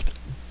this gift,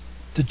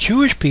 the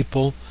Jewish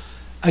people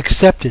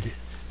accepted it.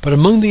 But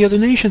among the other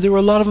nations, there were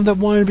a lot of them that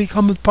wanted to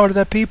become a part of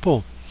that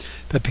people.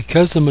 But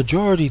because the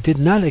majority did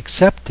not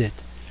accept it,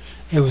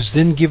 it was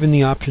then given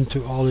the option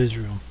to all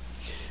Israel.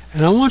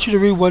 And I want you to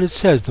read what it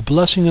says, the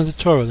blessing of the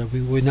Torah that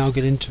we will now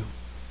get into,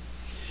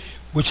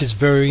 which is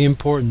very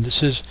important.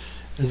 This is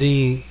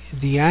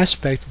the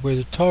aspect where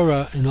the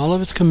Torah and all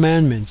of its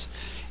commandments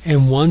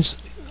and one's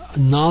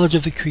knowledge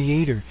of the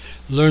Creator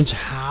learns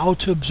how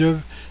to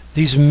observe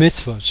these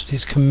mitzvot,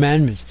 these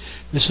commandments.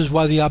 This is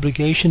why the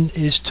obligation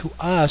is to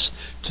us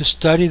to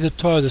study the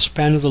Torah, the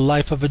span of the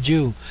life of a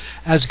Jew,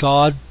 as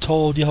God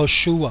told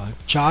Joshua,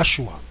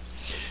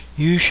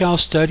 You shall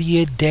study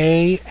it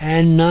day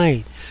and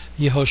night.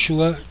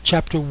 Yehoshua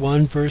chapter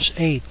 1 verse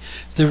 8.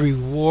 The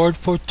reward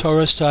for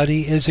Torah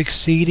study is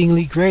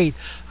exceedingly great,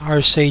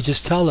 our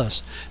sages tell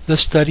us. The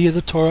study of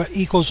the Torah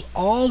equals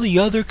all the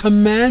other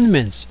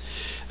commandments.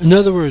 In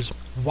other words,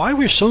 why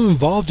we're so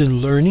involved in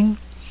learning?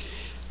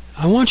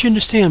 I want you to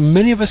understand,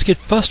 many of us get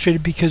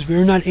frustrated because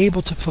we're not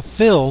able to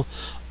fulfill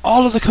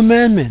all of the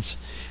commandments.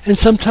 And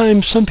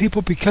sometimes some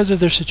people, because of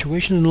their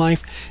situation in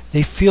life,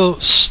 they feel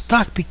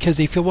stuck because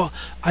they feel, well,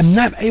 I'm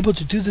not able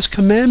to do this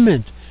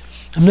commandment.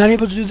 I'm not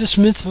able to do this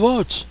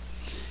mitzvot.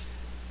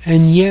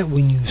 And yet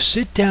when you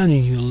sit down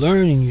and you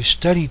learn and you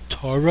study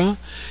Torah,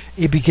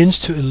 it begins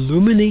to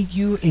illuminate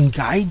you and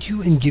guide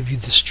you and give you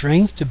the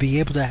strength to be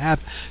able to have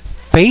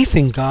faith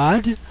in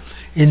God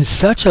in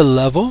such a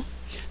level.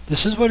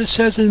 This is what it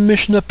says in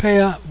Mishnah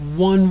Peah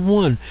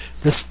 1:1.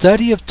 The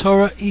study of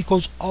Torah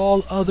equals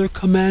all other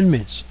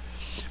commandments.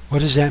 What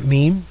does that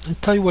mean? I'll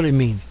tell you what it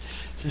means.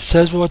 It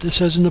says what it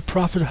says in the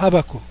prophet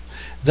Habakkuk,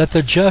 that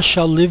the just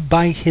shall live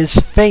by his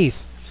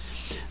faith.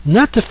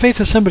 Not the faith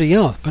of somebody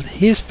else,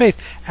 but his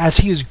faith. As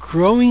he is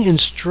growing in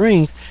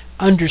strength,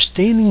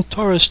 understanding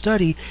Torah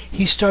study,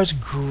 he starts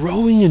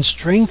growing and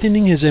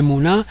strengthening his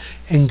emunah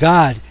in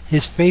God,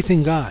 his faith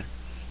in God.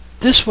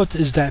 This what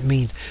does that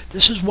mean?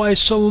 This is why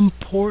it's so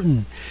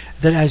important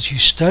that as you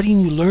study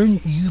and you learn,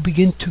 you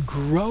begin to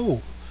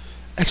grow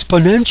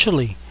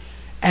exponentially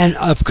and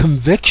of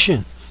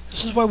conviction.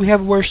 This is why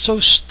we're so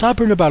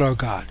stubborn about our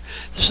God.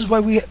 This is why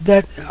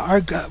our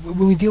God,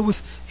 when we deal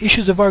with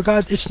issues of our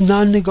God, it's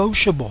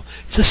non-negotiable.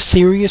 It's a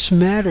serious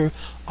matter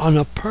on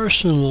a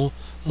personal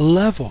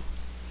level.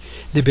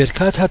 The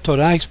Birkat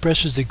HaTorah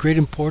expresses the great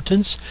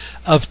importance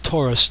of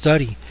Torah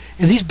study.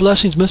 And these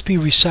blessings must be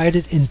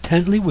recited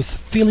intently with a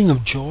feeling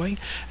of joy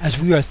as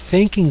we are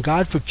thanking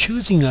God for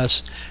choosing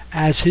us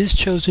as His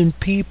chosen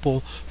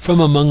people from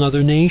among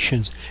other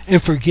nations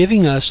and for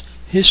giving us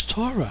His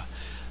Torah.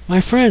 My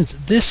friends,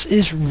 this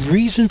is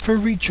reason for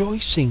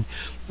rejoicing.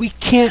 We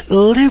can't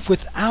live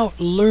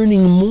without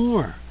learning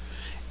more.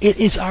 It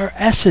is our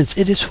essence.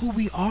 It is who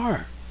we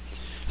are.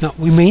 Now,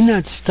 we may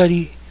not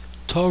study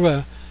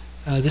Torah,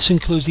 this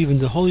includes even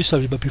the holy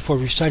subject, but before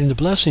reciting the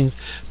blessings,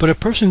 but a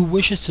person who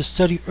wishes to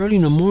study early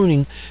in the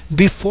morning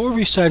before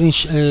reciting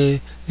the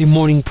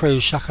morning prayer,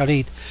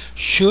 Shaarei,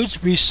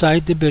 should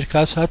recite the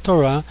Birkat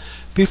HaTorah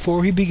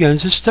before he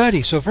begins his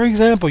study. So, for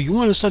example, you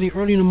want to study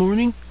early in the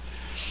morning?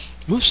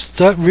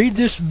 Read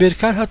this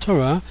Birkat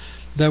HaTorah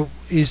that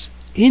is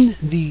in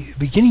the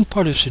beginning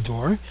part of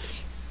Siddur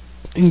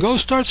and go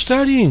start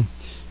studying.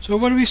 So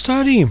what do we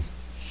study?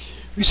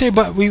 We say,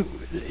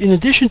 in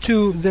addition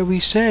to that, we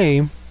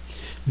say,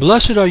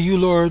 Blessed are you,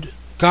 Lord,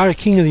 God,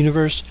 King of the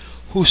universe,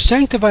 who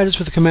sanctified us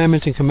with the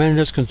commandments and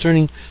commanded us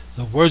concerning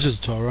the words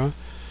of the Torah.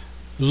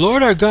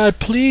 Lord our God,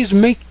 please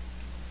make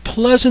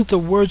pleasant the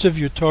words of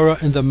your Torah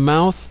in the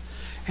mouth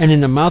and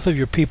in the mouth of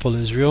your people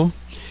Israel.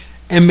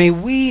 And may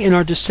we and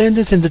our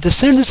descendants and the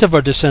descendants of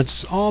our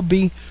descendants all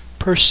be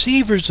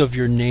perceivers of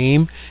your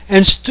name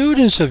and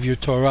students of your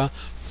Torah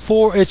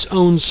for its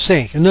own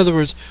sake. In other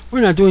words,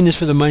 we're not doing this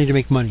for the money to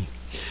make money.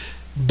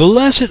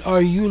 Blessed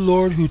are you,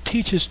 Lord, who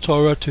teaches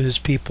Torah to his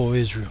people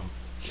Israel.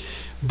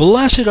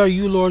 Blessed are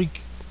you, Lord,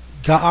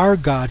 our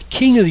God,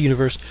 King of the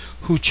universe,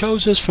 who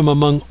chose us from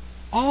among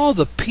all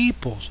the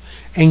peoples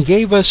and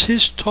gave us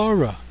his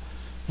Torah,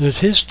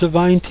 his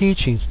divine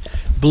teachings.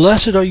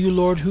 Blessed are you,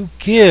 Lord, who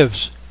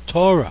gives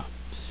Torah.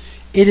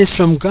 It is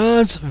from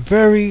God's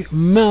very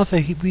mouth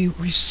that we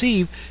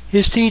receive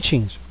his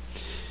teachings.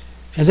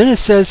 And then it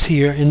says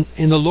here, and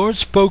the Lord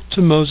spoke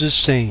to Moses,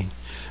 saying,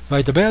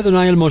 Vaydaber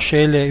Adonai el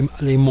Moshe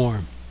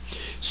lemor,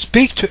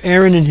 speak to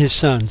Aaron and his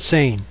son,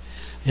 saying,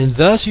 and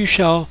thus you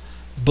shall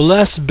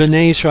bless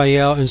Bnei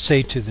Israel and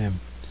say to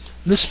them.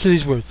 Listen to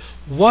these words.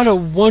 What a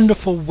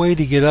wonderful way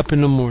to get up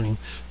in the morning,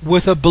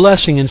 with a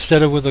blessing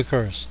instead of with a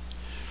curse.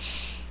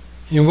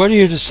 And what are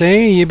you to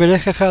say?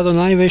 Yiberechecha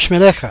Adonai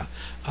ve'yishmerecha.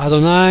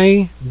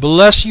 Adonai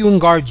bless you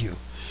and guard you.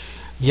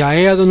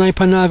 Ya'eh Adonai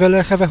panav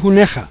elecha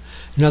ve'hunecha.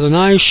 And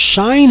Adonai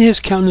shine his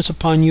countenance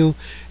upon you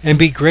and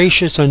be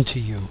gracious unto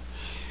you.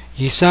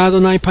 Yisa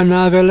Adonai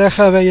panav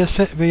elecha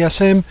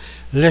ve'yasem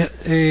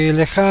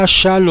lecha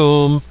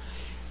shalom.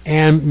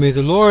 And may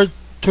the Lord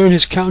turn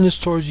his countenance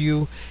towards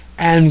you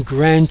and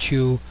grant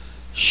you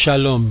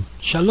shalom.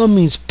 Shalom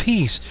means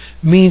peace,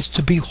 means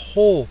to be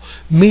whole,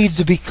 means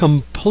to be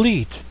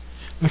complete.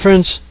 My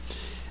friends,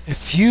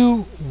 if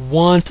you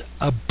want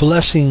a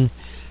blessing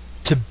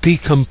to be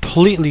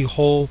completely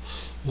whole,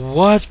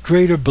 what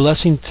greater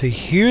blessing to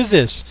hear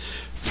this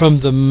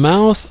from the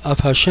mouth of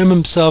Hashem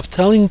himself,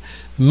 telling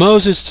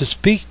Moses to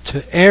speak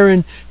to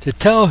Aaron, to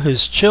tell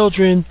his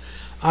children,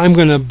 I'm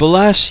going to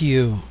bless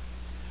you.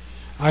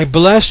 I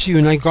bless you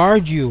and I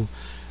guard you.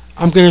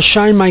 I'm going to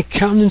shine my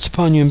countenance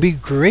upon you and be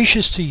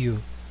gracious to you.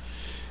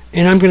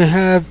 And I'm going to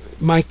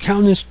have my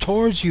countenance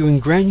towards you and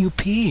grant you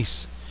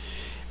peace.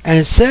 And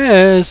it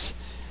says,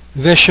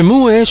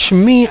 Veshemu et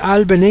shmi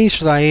al bnei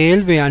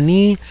Israel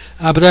ve'ani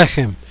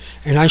abrechem.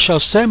 And I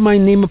shall set my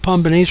name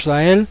upon Bnei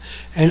Israel,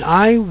 and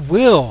I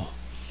will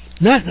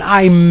Not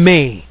I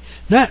may.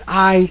 Not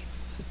I,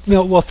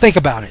 well, think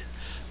about it.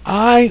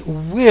 I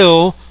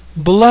will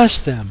bless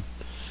them.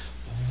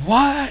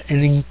 What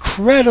an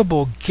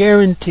incredible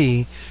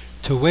guarantee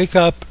to wake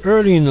up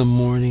early in the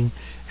morning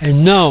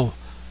and know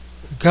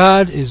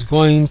God is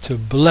going to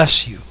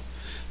bless you.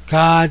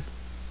 God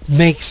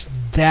makes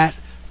that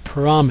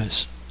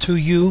promise to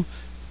you,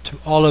 to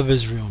all of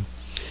Israel.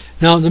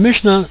 Now, the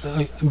Mishnah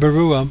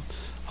Berurah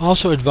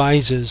also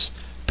advises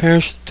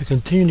parents to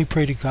continually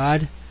pray to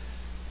God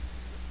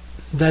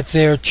that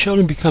their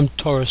children become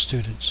Torah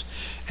students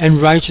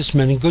and righteous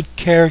men and good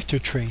character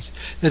traits,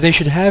 that they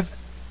should have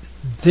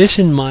this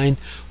in mind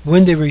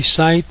when they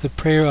recite the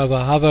prayer of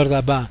Ahava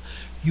Rabbah,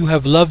 you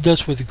have loved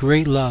us with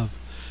great love,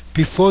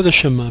 before the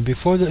Shema, and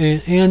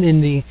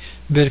in the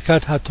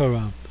Birkat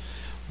HaTorah.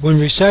 When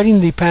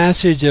reciting the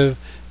passage of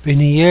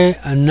V'niyeh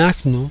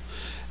Anachnu,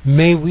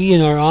 may we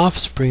and our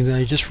offspring that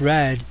I just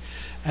read,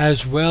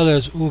 as well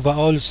as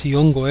Uva'ol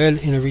Sion Goel,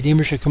 in a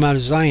Redeemer shall come out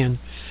of Zion,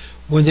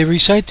 when they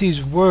recite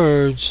these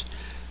words,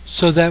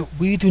 so that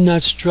we do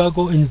not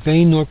struggle in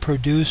vain nor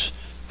produce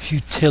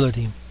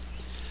futility.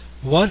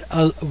 What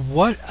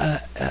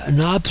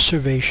an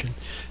observation,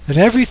 that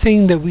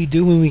everything that we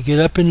do when we get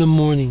up in the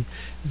morning,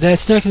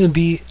 that's not going to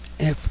be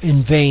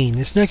in vain.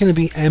 It's not going to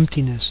be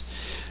emptiness.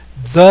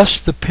 Thus,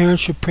 the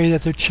parents should pray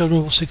that their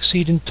children will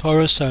succeed in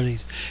Torah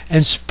studies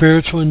and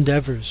spiritual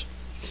endeavors.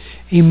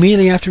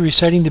 Immediately after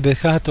reciting the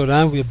Birkat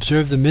Torah, we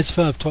observe the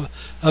mitzvah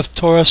of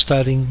Torah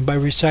studying by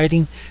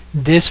reciting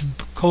this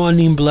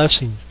Kohanim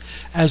blessing,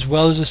 as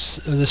well as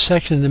the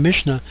section in the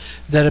Mishnah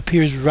that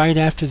appears right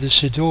after the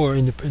Siddur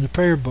in the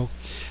prayer book,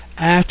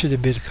 after the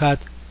Birkat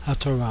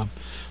HaTorah.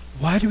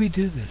 Why do we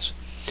do this?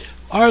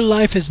 Our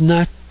life is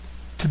not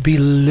to be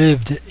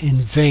lived in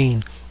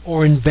vain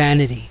or in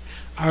vanity.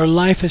 Our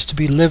life is to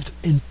be lived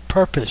in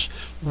purpose,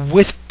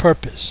 with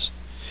purpose.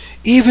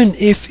 Even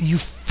if you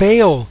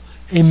fail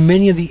in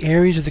many of the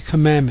areas of the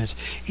commandments,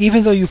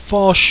 even though you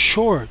fall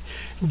short,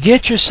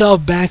 get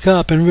yourself back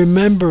up and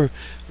remember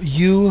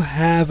you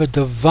have a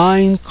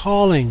divine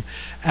calling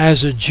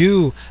as a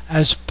Jew,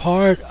 as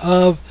part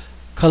of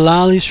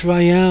Kalal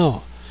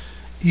Israel.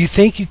 You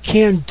think you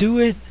can't do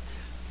it?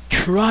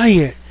 Try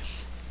it.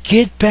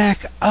 Get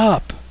back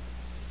up.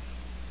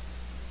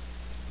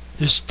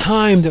 There's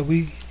time that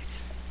we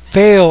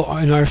fail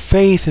in our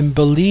faith and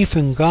belief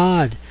in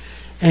God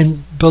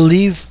and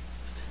believe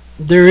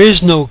there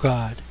is no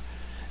God.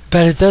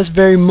 But at that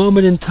very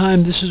moment in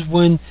time, this is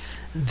when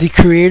the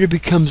Creator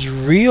becomes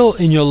real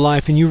in your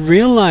life and you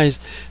realize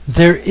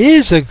there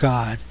is a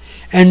God.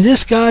 And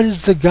this God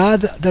is the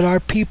God that our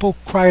people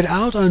cried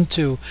out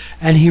unto,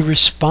 and He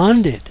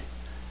responded.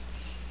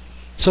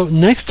 So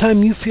next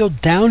time you feel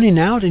down and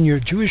out in your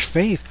Jewish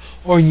faith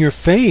or in your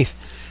faith,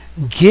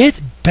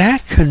 get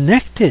back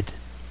connected.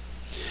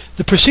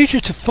 The procedure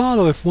to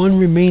follow if one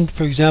remained,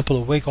 for example,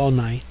 awake all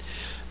night.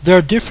 There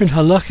are different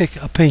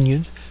halachic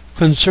opinions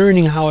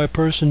concerning how a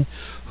person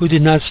who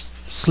did not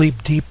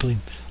sleep deeply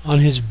on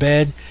his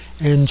bed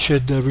and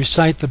should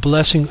recite the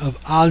blessing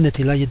of Al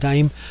Netilat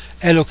Yadayim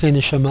Elokei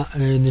Neshama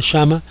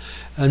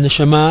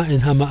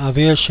and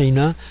Hama'avir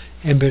Sheina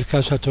and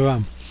Birkat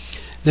HaTorah.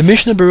 The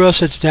Mishnah Berurah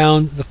sets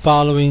down the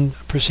following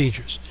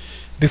procedures.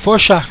 Before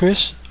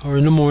Shacharis, or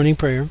in the morning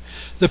prayer,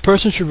 the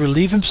person should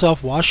relieve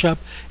himself, wash up,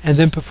 and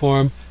then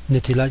perform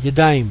Netilat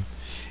Yadayim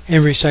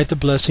and recite the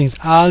blessings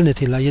Al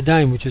Netilat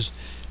Yadayim, which is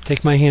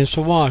take my hands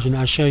to wash, and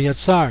Asher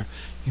Yatzar,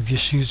 if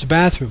you use the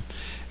bathroom.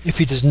 If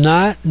he does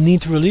not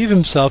need to relieve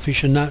himself, he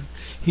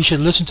should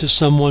listen to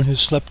someone who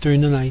slept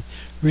during the night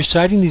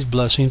reciting these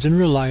blessings and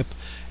reply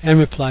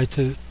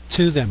to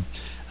them.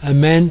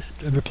 Amen.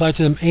 Reply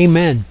to them,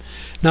 Amen.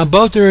 Now,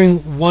 both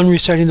during one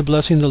reciting the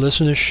blessing, the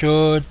listener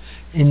should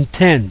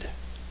intend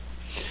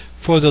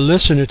for the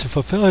listener to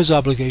fulfill his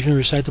obligation and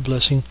recite the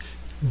blessing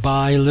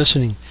by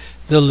listening.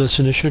 The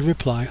listener should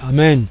reply,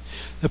 Amen.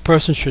 The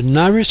person should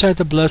not recite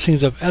the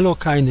blessings of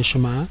Elokai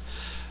Neshama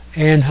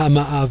and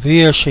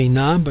Hama'avir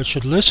Sheina, but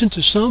should listen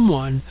to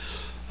someone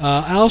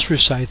else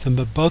recite them.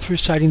 But both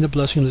reciting the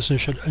blessing, the listener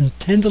should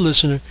intend the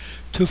listener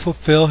to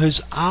fulfill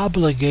his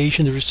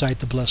obligation to recite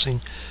the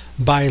blessing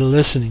by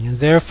listening, and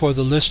therefore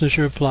the listener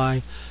should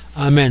reply,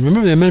 Amen.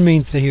 Remember, the Amen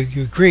means that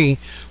you agree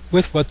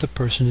with what the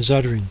person is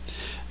uttering.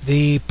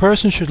 The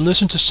person should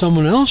listen to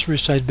someone else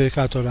recite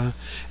Birkat Torah,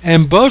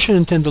 and both should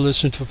intend the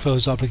listener to fulfill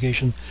his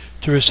obligation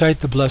to recite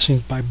the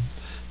blessing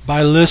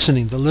by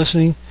listening. The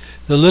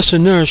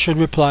listener should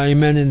reply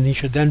Amen, and he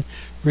should then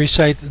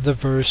recite the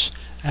verse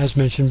as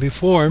mentioned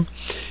before,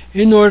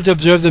 in order to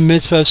observe the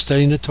mitzvah of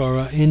studying the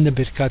Torah in the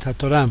Birkat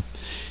HaTorah.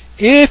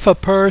 If a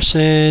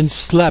person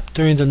slept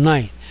during the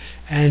night,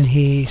 and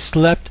he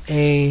slept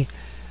a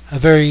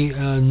very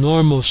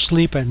normal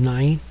sleep at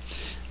night,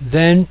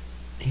 then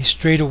he's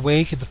straight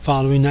awake at the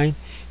following night,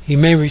 he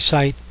may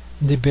recite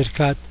the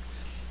Birkat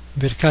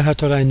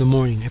HaTorah in the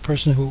morning. A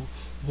person who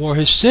wore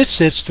his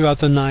tzitzits throughout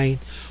the night,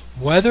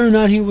 whether or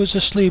not he was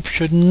asleep,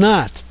 should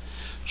not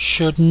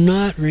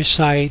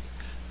recite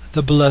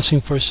the blessing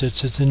for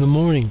tzitzits in the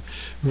morning.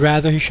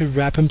 Rather, he should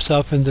wrap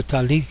himself in the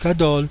talit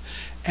gadol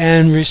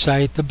and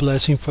recite the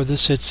blessing for the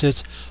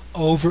tzitzits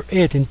over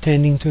it,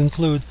 intending to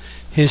include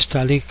his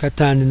talit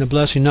katan in the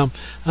blessing. Now,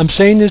 I'm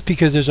saying this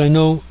because I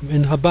know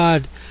in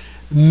Chabad,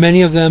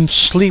 many of them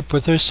sleep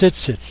with their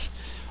tzitzits.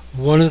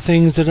 One of the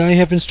things that I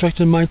have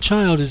instructed my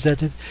child is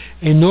that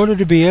in order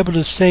to be able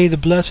to say the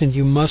blessing,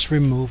 you must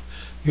remove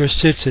your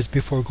tzitzits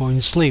before going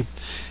to sleep.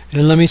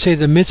 And let me say,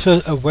 the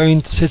mitzvah of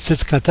wearing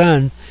tzitzits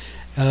katan,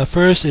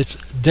 first, it's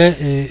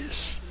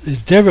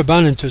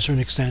derabanan to a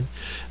certain extent,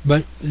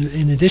 but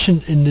in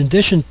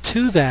addition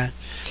to that,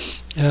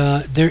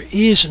 there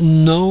is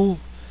no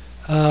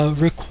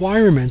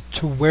requirement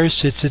to wear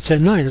tzitzits at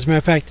night. As a matter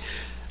of fact,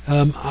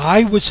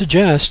 I would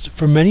suggest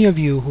for many of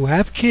you who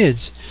have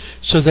kids,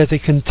 so that they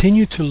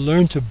continue to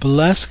learn to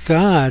bless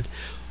God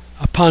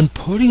upon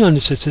putting on the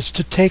tzitzits,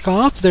 to take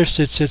off their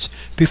tzitzits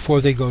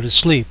before they go to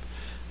sleep.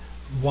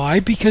 Why?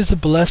 Because the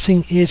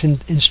blessing is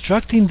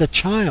instructing the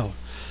child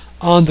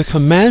on the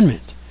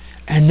commandment,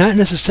 and not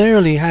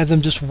necessarily have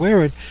them just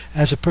wear it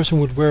as a person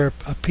would wear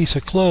a piece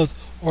of cloth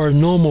or a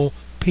normal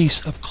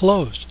piece of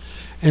clothes.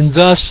 And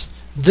thus,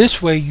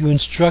 this way you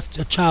instruct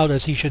a child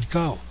as he should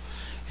go.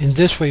 In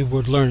this way he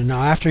would learn.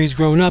 Now, after he's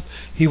grown up,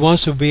 he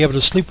wants to be able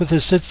to sleep with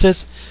his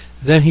tzitzits,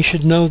 then he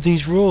should know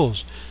these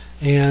rules.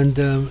 And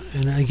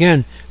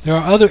again, there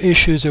are other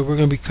issues that we're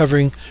going to be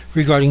covering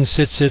regarding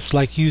tzitzits,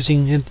 like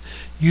using your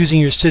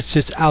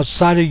tzitzits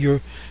outside of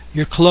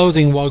your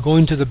clothing while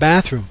going to the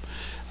bathroom.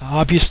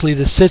 Obviously,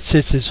 the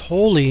tzitzits is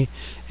holy,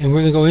 and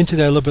we're going to go into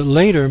that a little bit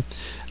later.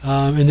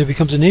 And there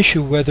becomes an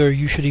issue whether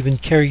you should even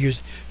carry your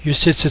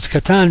tzitzits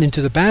katan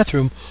into the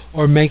bathroom,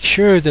 or make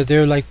sure that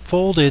they're like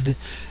folded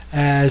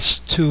as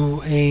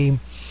to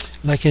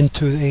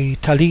into a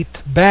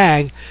talit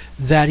bag,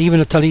 that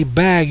even a talit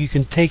bag you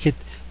can take it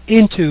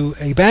into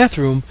a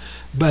bathroom,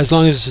 but as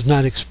long as it's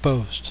not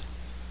exposed.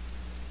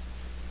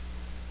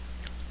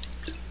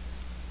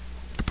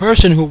 A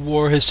person who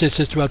wore his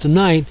tzitzits throughout the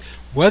night,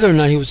 whether or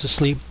not he was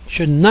asleep,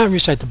 should not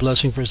recite the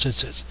blessing for his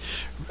tzitzits.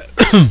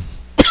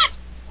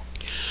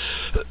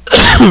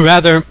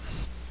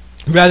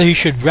 Rather he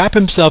should wrap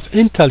himself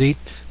in talit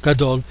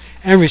gadol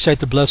and recite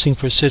the blessing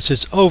for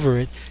tzitzits over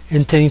it,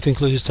 intending to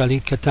include his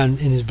talit katan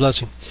in his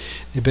blessing.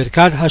 The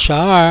berkat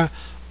hasha'ar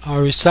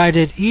are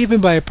recited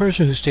even by a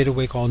person who stayed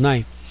awake all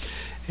night.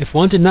 If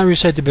one did not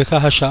recite the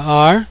berkat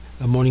hasha'ar,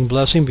 the morning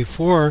blessing,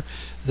 before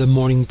the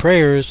morning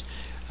prayers,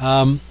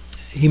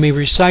 he may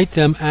recite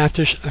them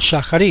after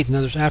shacharit, in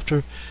other words,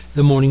 after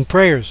the morning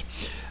prayers.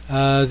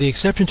 The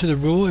exception to the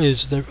rule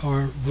is the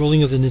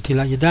ruling of the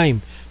netilat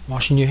yadayim,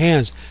 washing your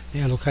hands, the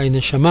elokai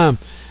neshamam,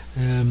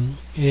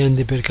 and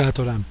the birkat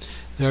olam.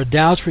 There are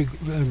doubts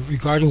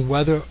regarding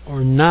whether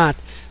or not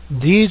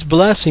these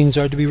blessings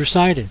are to be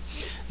recited.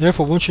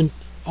 Therefore, one should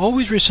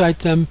always recite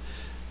them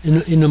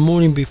in the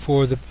morning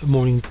before the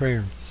morning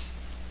prayer.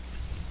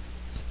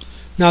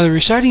 Now, the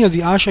reciting of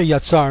the Asher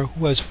Yatzar,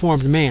 who has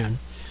formed man,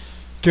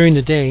 during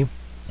the day,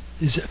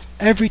 is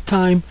every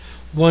time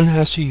one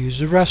has to use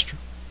the restroom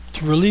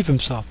to relieve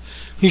himself.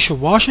 He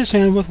should wash his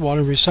hands with water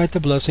and recite the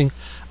blessing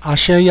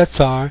Asher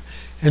Yatzar,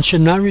 and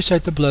should not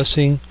recite the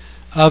blessing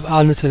of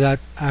Al Netilat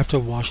after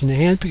washing the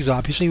hands, because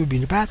obviously he would be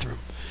in the bathroom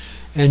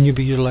and you'd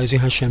be utilizing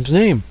Hashem's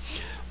name.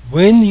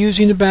 When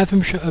using the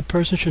bathroom, a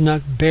person should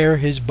not bare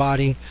his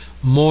body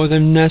more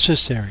than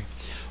necessary.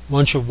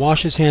 One should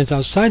wash his hands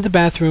outside the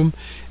bathroom.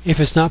 If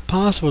it's not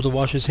possible to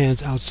wash his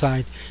hands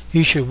outside,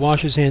 he should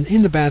wash his hands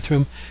in the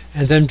bathroom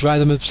and then dry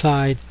them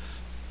outside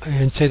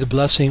and say the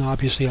blessing,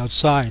 obviously,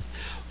 outside.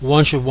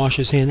 One should wash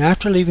his hand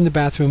after leaving the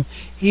bathroom,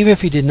 even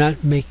if he did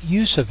not make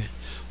use of it.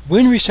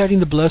 When reciting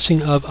the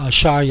blessing of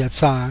Asher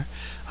Yatzar,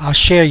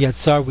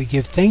 we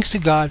give thanks to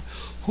God,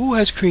 who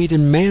has created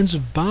man's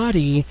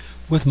body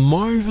with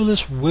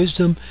marvelous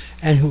wisdom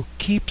and who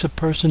keeps a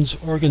person's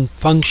organ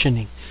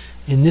functioning.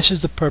 And this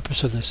is the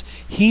purpose of this.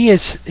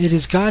 It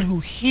is God who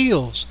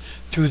heals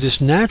through this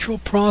natural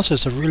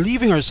process of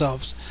relieving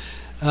ourselves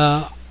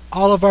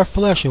all of our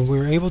flesh, and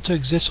we're able to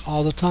exist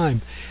all the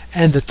time.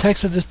 And the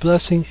text of this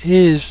blessing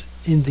is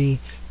in the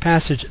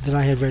passage that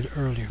I had read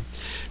earlier.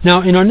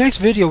 Now, in our next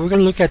video, we're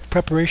going to look at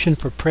preparation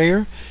for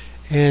prayer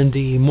and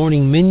the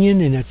morning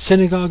minyan and at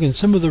synagogue, and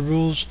some of the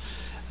rules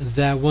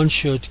that one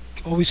should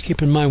always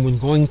keep in mind when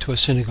going to a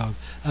synagogue,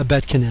 a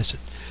Bet Knesset.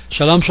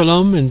 Shalom,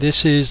 shalom, and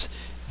this is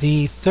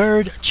the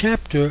third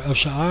chapter of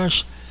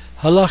Shaarei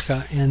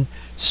Halachah, and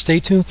stay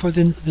tuned for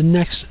the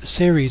next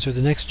series, or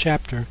the next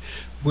chapter,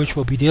 which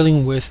will be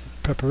dealing with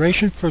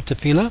preparation for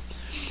tefillah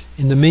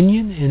in the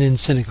minyan and in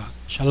synagogue.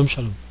 Shalom,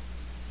 shalom.